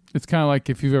 It's kind of like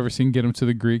if you've ever seen Get 'Em to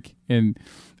the Greek and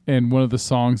one of the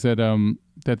songs that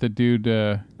the dude...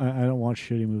 I don't watch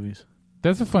shitty movies.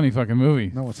 That's a funny fucking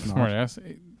movie. No, it's not. Smart ass.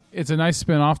 It's a nice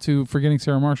spin-off to Forgetting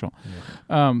Sarah Marshall.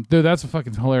 Yeah. Dude, that's a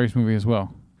fucking hilarious movie as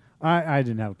well. I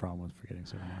didn't have a problem with Forgetting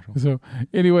Sarah Marshall. So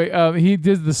anyway, he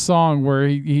did the song where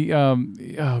he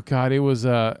oh God, it was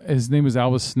his name was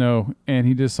Albus Snow, and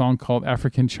he did a song called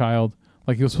African Child.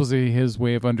 Like it was supposed to be his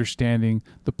way of understanding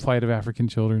the plight of African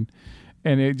children.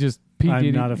 And it just...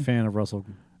 I'm not a fan of Russell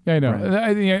Yeah, I know.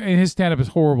 Right. And his stand-up is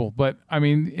horrible, but I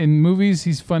mean, in movies,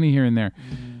 he's funny here and there.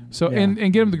 So, Yeah. and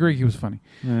Get Him the Greek, he was funny.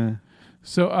 Yeah.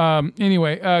 So,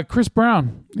 anyway, Chris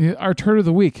Brown, our turd of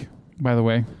the week, by the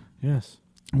way. Yes.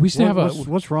 We should have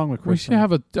what's wrong with Chris? we should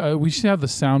have a we should have the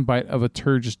sound bite of a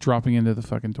turd just dropping into the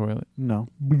fucking toilet. No.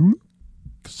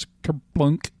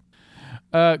 Kerplunk.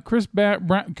 Chris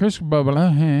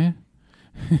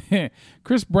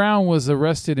Brown was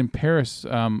arrested in Paris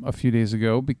a few days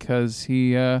ago because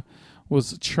he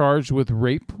was charged with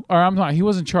rape. Or I'm not. He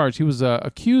wasn't charged. He was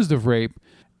accused of rape,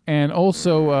 and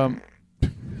also.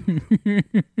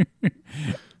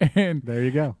 And There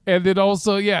you go. and then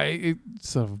also,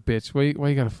 son of a bitch. Why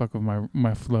you gotta fuck with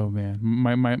my flow, man?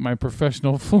 My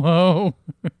professional flow.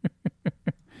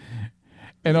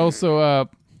 And also,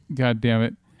 God damn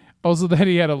it. Also that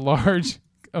he had a large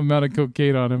amount of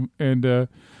cocaine on him, and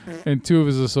two of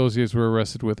his associates were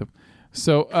arrested with him.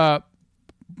 So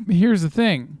here's the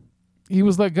thing. He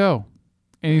was let go.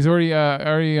 And he's already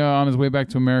on his way back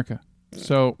to America.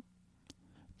 So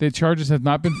the charges have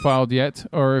not been filed yet,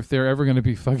 or if they're ever going to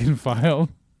be fucking filed.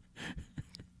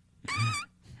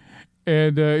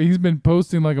 And he's been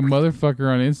posting like a motherfucker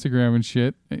on Instagram and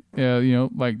shit.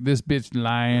 Like this bitch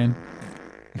lying.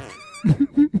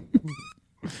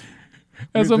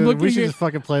 We should just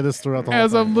fucking play this throughout the whole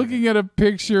As thing. I'm looking at a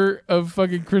picture of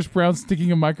fucking Chris Brown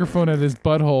sticking a microphone at his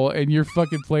butthole, and you're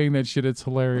fucking playing that shit, it's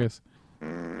hilarious.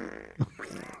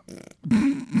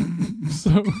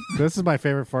 So, This is my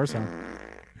favorite fart sound.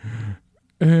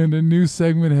 and a new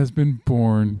segment has been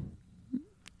born.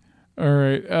 All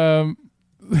right.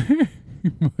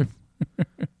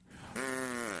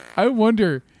 I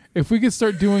wonder if we could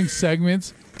start doing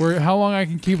segments where how long I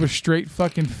can keep a straight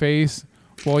fucking face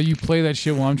while you play that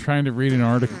shit while I'm trying to read an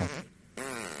article.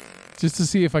 Just to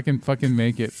see if I can fucking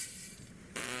make it.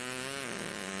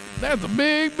 That's a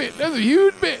big bit. That's a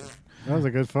huge bit. That was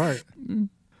a good fart.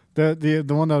 The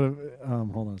one that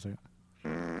hold on a second.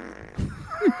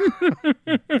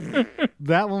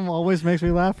 That one always makes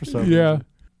me laugh for some reason.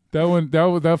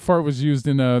 That fart was used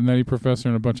in Nutty Professor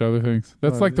and a bunch of other things.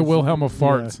 That's like the Wilhelm of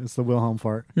farts. Yeah, it's the Wilhelm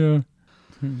fart. Yeah.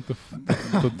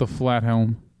 The flat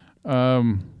helm.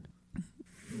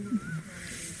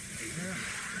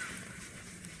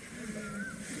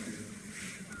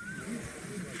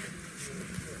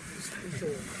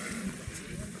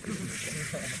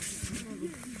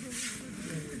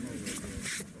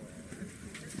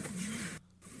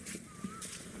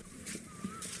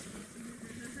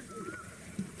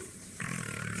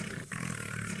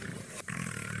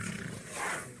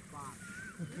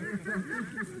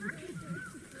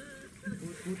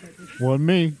 Wasn't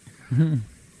me.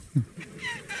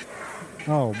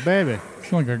 Oh, baby.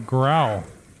 It's like a growl.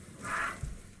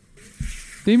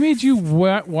 They made you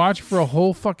watch for a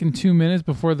whole fucking 2 minutes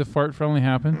before the fart finally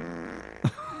happened.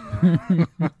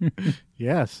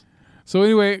 Yes. So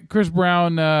anyway, Chris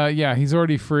Brown, he's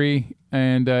already free,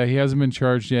 and he hasn't been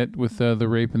charged yet with the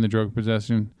rape and the drug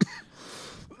possession.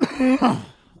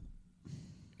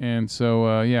 And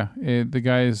so, the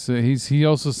guy is he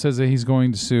also says that he's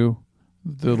going to sue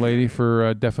the lady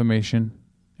for defamation,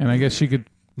 and I guess she could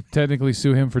technically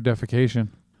sue him for defecation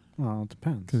Well, it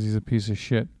depends. because he's a piece of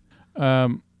shit. There we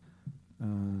go.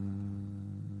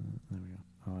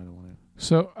 Oh, I don't want it.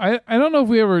 So I don't know if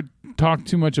we ever talked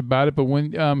too much about it, but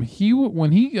when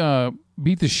he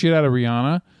beat the shit out of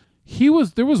Rihanna,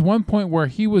 there was one point where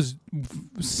he was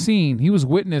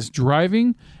witnessed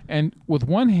driving, and with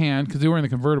one hand, because they were in the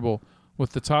convertible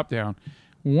with the top down,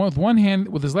 with one hand,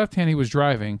 with his left hand he was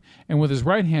driving, and with his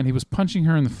right hand he was punching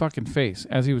her in the fucking face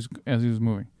as he was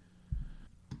moving.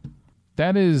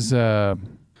 That is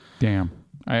damn.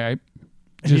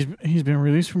 He's been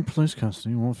released from police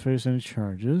custody and won't face any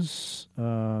charges. He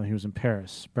was in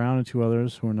Paris. Brown and two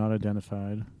others who were not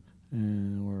identified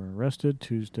and were arrested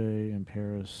Tuesday in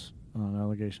Paris on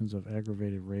allegations of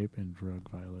aggravated rape and drug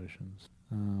violations.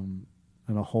 And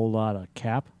a whole lot of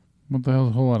cap. What the hell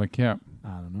is a whole lot of cap? I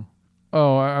don't know.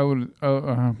 Oh,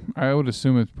 I would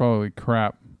assume it's probably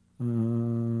crap.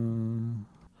 I'm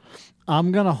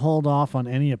gonna hold off on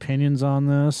any opinions on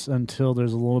this until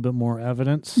there's a little bit more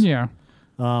evidence. Yeah.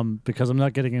 Because I'm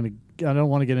not getting into. I don't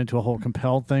want to get into a whole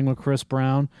compelled thing with Chris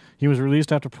Brown. He was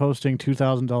released after posting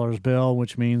 $2,000 bail,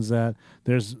 which means that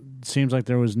seems like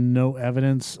there was no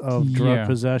evidence of drug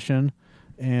possession,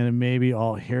 and it may be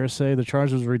all hearsay. The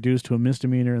charge was reduced to a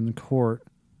misdemeanor in the court.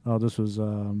 Oh, this was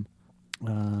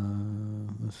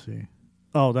let's see.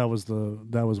 Oh, that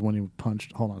was when he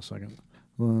punched. Hold on a second.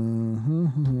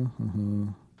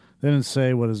 They didn't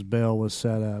say what his bail was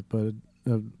set at, but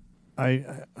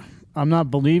I'm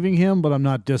not believing him, but I'm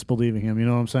not disbelieving him. You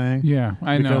know what I'm saying? Yeah,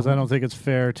 I know. Because I don't think it's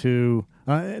fair to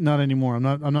not anymore.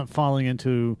 I'm not falling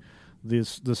into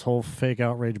this whole fake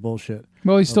outrage bullshit.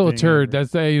 Well, he's still a being turd.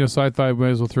 outraged. That's the so I thought I might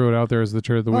as well throw it out there as the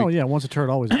turd of the week. Oh yeah, once a turd,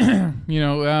 always. I'm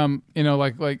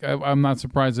not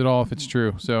surprised at all if it's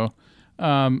true. So,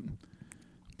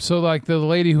 like the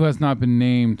lady who has not been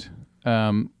named,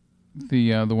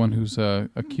 the one who's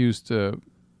accused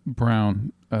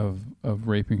Brown of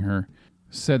raping her,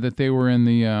 said that they were in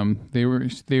the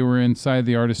they were inside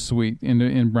the artist's suite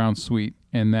in Brown's suite,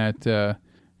 and that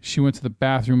she went to the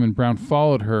bathroom and Brown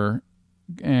followed her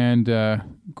and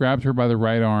grabbed her by the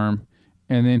right arm,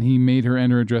 and then he made her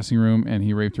enter a dressing room and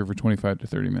he raped her for 25 to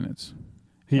 30 minutes.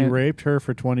 He raped her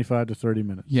for 25 to 30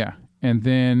 minutes. Yeah, and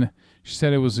then she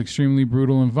said it was extremely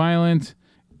brutal and violent,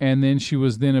 and then she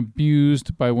was then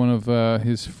abused by one of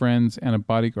his friends and a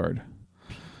bodyguard.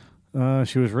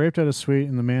 She was raped at a suite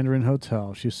in the Mandarin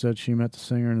Hotel. She said she met the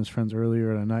singer and his friends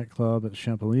earlier at a nightclub at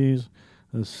Champs-Élysées.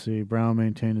 Let's see. Brown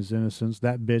maintained his innocence.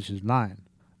 That bitch is lying.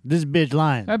 This bitch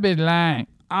lying. That bitch lying.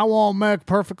 I want to make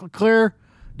perfectly clear.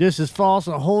 This is false.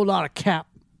 A whole lot of cap.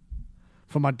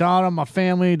 For my daughter, my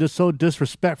family, they're so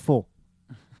disrespectful.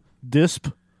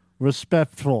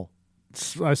 Disrespectful.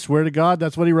 I swear to God,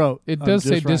 that's what he wrote. It does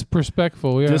say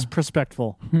disrespectful, yeah.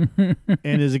 Disrespectful. And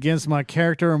is against my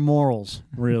character and morals.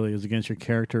 Really, is against your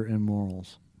character and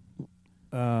morals.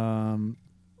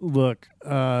 Look,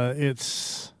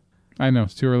 it's... I know.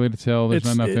 It's too early to tell. There's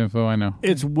not enough info. I know.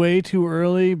 It's way too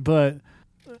early, but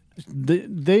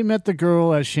they met the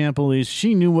girl at Champs-Élysées.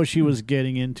 She knew what she was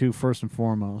getting into, first and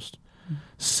foremost.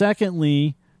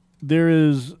 Secondly, there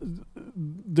is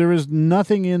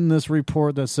nothing in this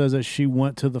report that says that she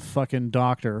went to the fucking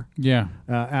doctor. Yeah.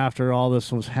 After all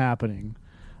this was happening.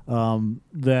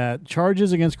 That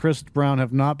charges against Chris Brown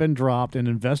have not been dropped and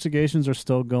investigations are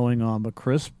still going on, but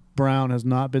Chris Brown has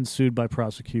not been sued by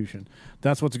prosecution.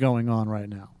 That's what's going on right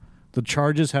now. The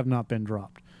charges have not been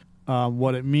dropped.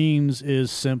 What it means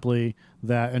is simply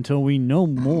that until we know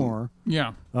more.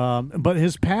 Yeah. But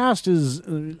his past is,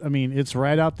 it's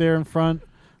right out there in front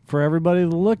for everybody to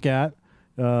look at.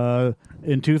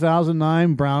 In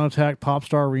 2009, Brown attacked pop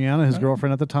star Rihanna, his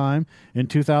girlfriend at the time. In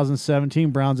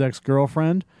 2017, Brown's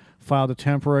ex-girlfriend filed a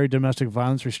temporary domestic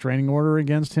violence restraining order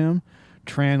against him.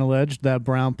 Tran alleged that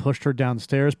Brown pushed her down the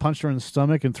stairs, punched her in the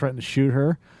stomach, and threatened to shoot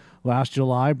her. Last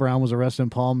July, Brown was arrested in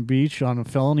Palm Beach on a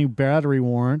felony battery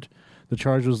warrant. The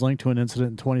charge was linked to an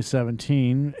incident in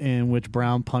 2017 in which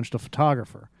Brown punched a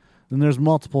photographer. And there's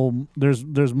multiple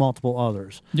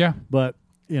others. Yeah. But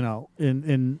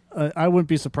I wouldn't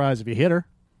be surprised if he hit her.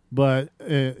 But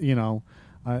we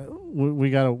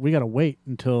gotta wait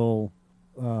until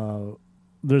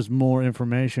there's more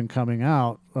information coming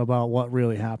out about what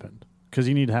really happened. Because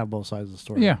you need to have both sides of the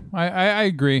story. Yeah, I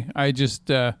agree. I just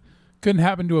couldn't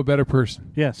happen to a better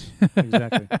person. Yes,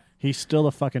 exactly. He's still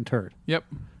a fucking turd. Yep.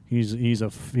 He's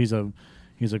a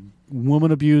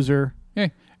woman abuser.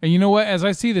 Hey, and you know what? As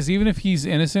I see this, even if he's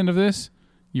innocent of this,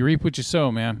 you reap what you sow,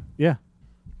 man. Yeah.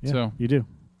 So you do,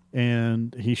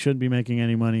 and he shouldn't be making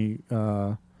any money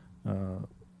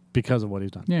because of what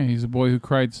he's done. Yeah, he's a boy who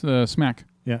cried smack.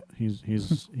 Yeah,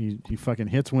 he fucking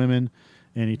hits women,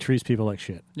 and he treats people like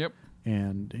shit. Yep.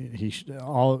 And he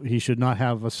should not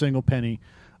have a single penny.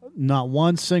 Not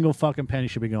one single fucking penny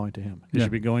should be going to him. It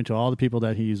should be going to all the people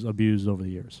that he's abused over the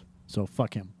years. So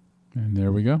fuck him. And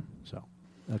there we go. So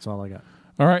that's all I got.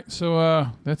 All right, so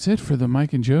that's it for the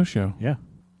Mike and Joe show. Yeah.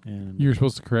 And you were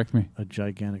supposed to correct me. A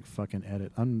gigantic fucking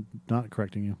edit. I'm not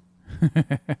correcting you.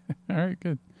 All right,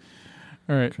 good.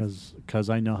 All right. Because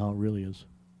I know how it really is.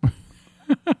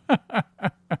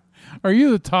 Are you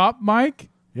the top, Mike?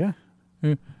 Yeah.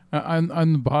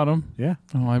 I'm the bottom. Yeah.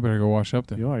 Oh, I better go wash up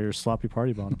then. You are. You're a sloppy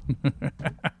party bottom.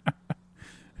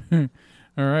 All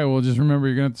right. Well, just remember,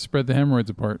 you're gonna have to spread the hemorrhoids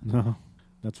apart. No,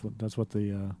 that's what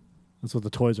the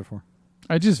toys are for.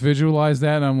 I just visualized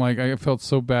that, and I'm like, I felt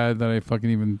so bad that I fucking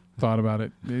even thought about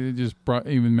it. It just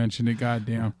even mentioned it.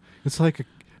 Goddamn. It's like a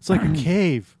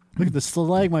cave. Look at the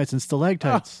stalagmites and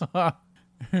stalactites.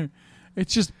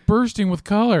 It's just bursting with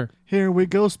color. Here we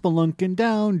go, spelunking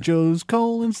down Joe's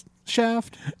colon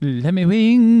shaft. Let me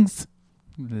wings.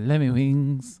 Let me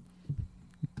wings.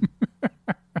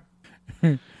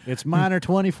 It's minor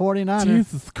 2049.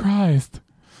 Jesus Christ.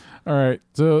 All right.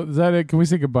 So is that it? Can we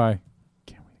say goodbye?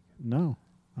 No.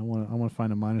 I want to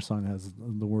find a minor song that has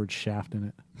the word shaft in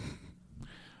it.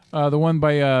 The one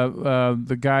by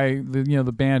the guy,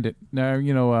 the bandit.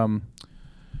 No,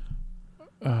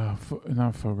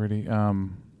 not Fogarty.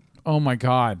 Oh my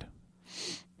God.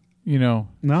 No,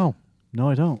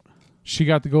 I don't. She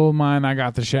got the gold mine. I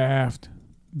got the shaft.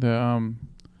 The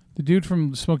dude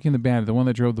from Smokey and the Bandit, the one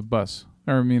that drove the bus.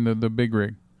 Or I mean the big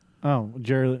rig. Oh,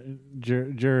 Jury. Yeah,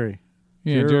 Jerry.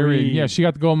 Yeah, she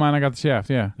got the gold mine. I got the shaft.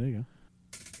 Yeah. There you go.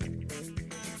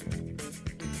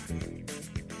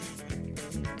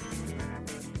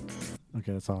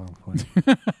 Okay, that's all I'm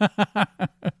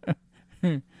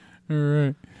playing. All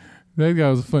right. That guy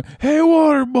was fun. Hey,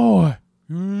 water boy.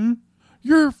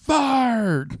 You're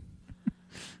fired.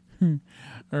 All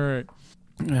right.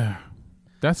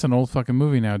 That's an old fucking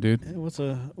movie now, dude.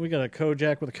 We got a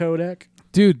Kojak with a Kodak.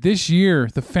 Dude, this year,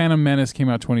 The Phantom Menace came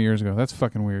out 20 years ago. That's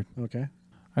fucking weird. Okay.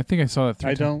 I think I saw that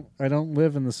 3 times. I don't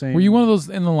live in the same. Were you one of those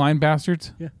in the line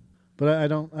bastards? Yeah. But I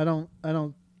don't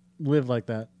live like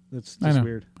that. It's I just know.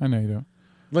 weird. I know you don't.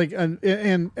 Like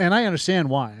and I understand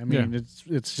why. I mean,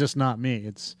 it's just not me.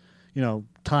 It's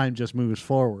time just moves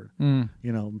forward.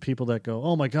 People that go,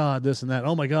 "Oh my god, this and that.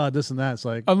 Oh my god, this and that." It's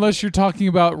like, unless you're talking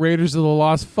about Raiders of the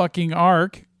Lost fucking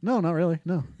Ark. no, not really.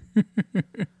 No.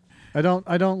 I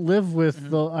don't live with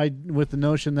the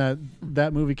notion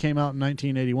that movie came out in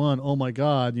 1981. Oh my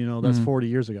god, that's 40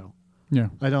 years ago. Yeah.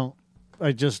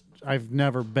 I've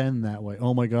never been that way.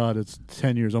 Oh my god, it's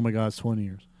 10 years. Oh my god, it's 20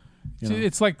 years.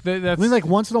 It's like that's. I mean, like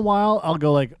once in a while, I'll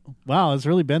go like, "Wow, it's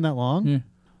really been that long." Yeah.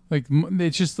 Like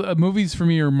it's just movies for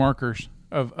me are markers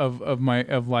of my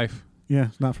life. Yeah,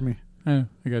 it's not for me. I know.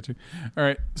 I got you. All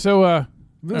right. So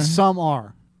Some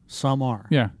are.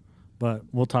 Yeah. But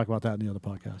we'll talk about that in the other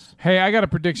podcast. Hey, I got a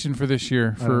prediction for this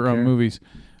year for care. movies.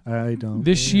 I don't.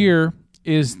 This year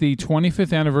is the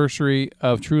 25th anniversary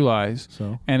of True Lies,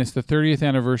 So? and it's the 30th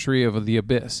anniversary of The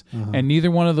Abyss. And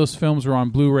neither one of those films are on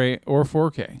Blu-ray or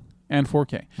 4K and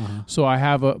 4K. So I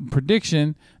have a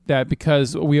prediction that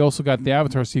because we also got the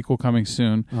Avatar sequel coming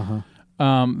soon,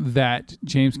 that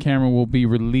James Cameron will be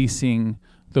releasing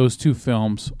those two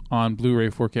films on Blu-ray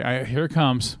 4K. Here it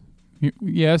comes.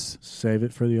 Yes? Save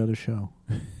it for the other show.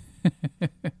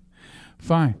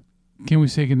 Fine. Can we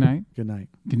say goodnight? Good night.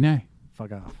 Good night.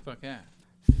 Fuck off. Fuck yeah.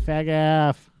 Fag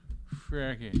off.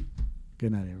 Fracky.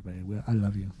 Good night, everybody. I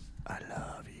love you. I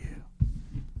love you.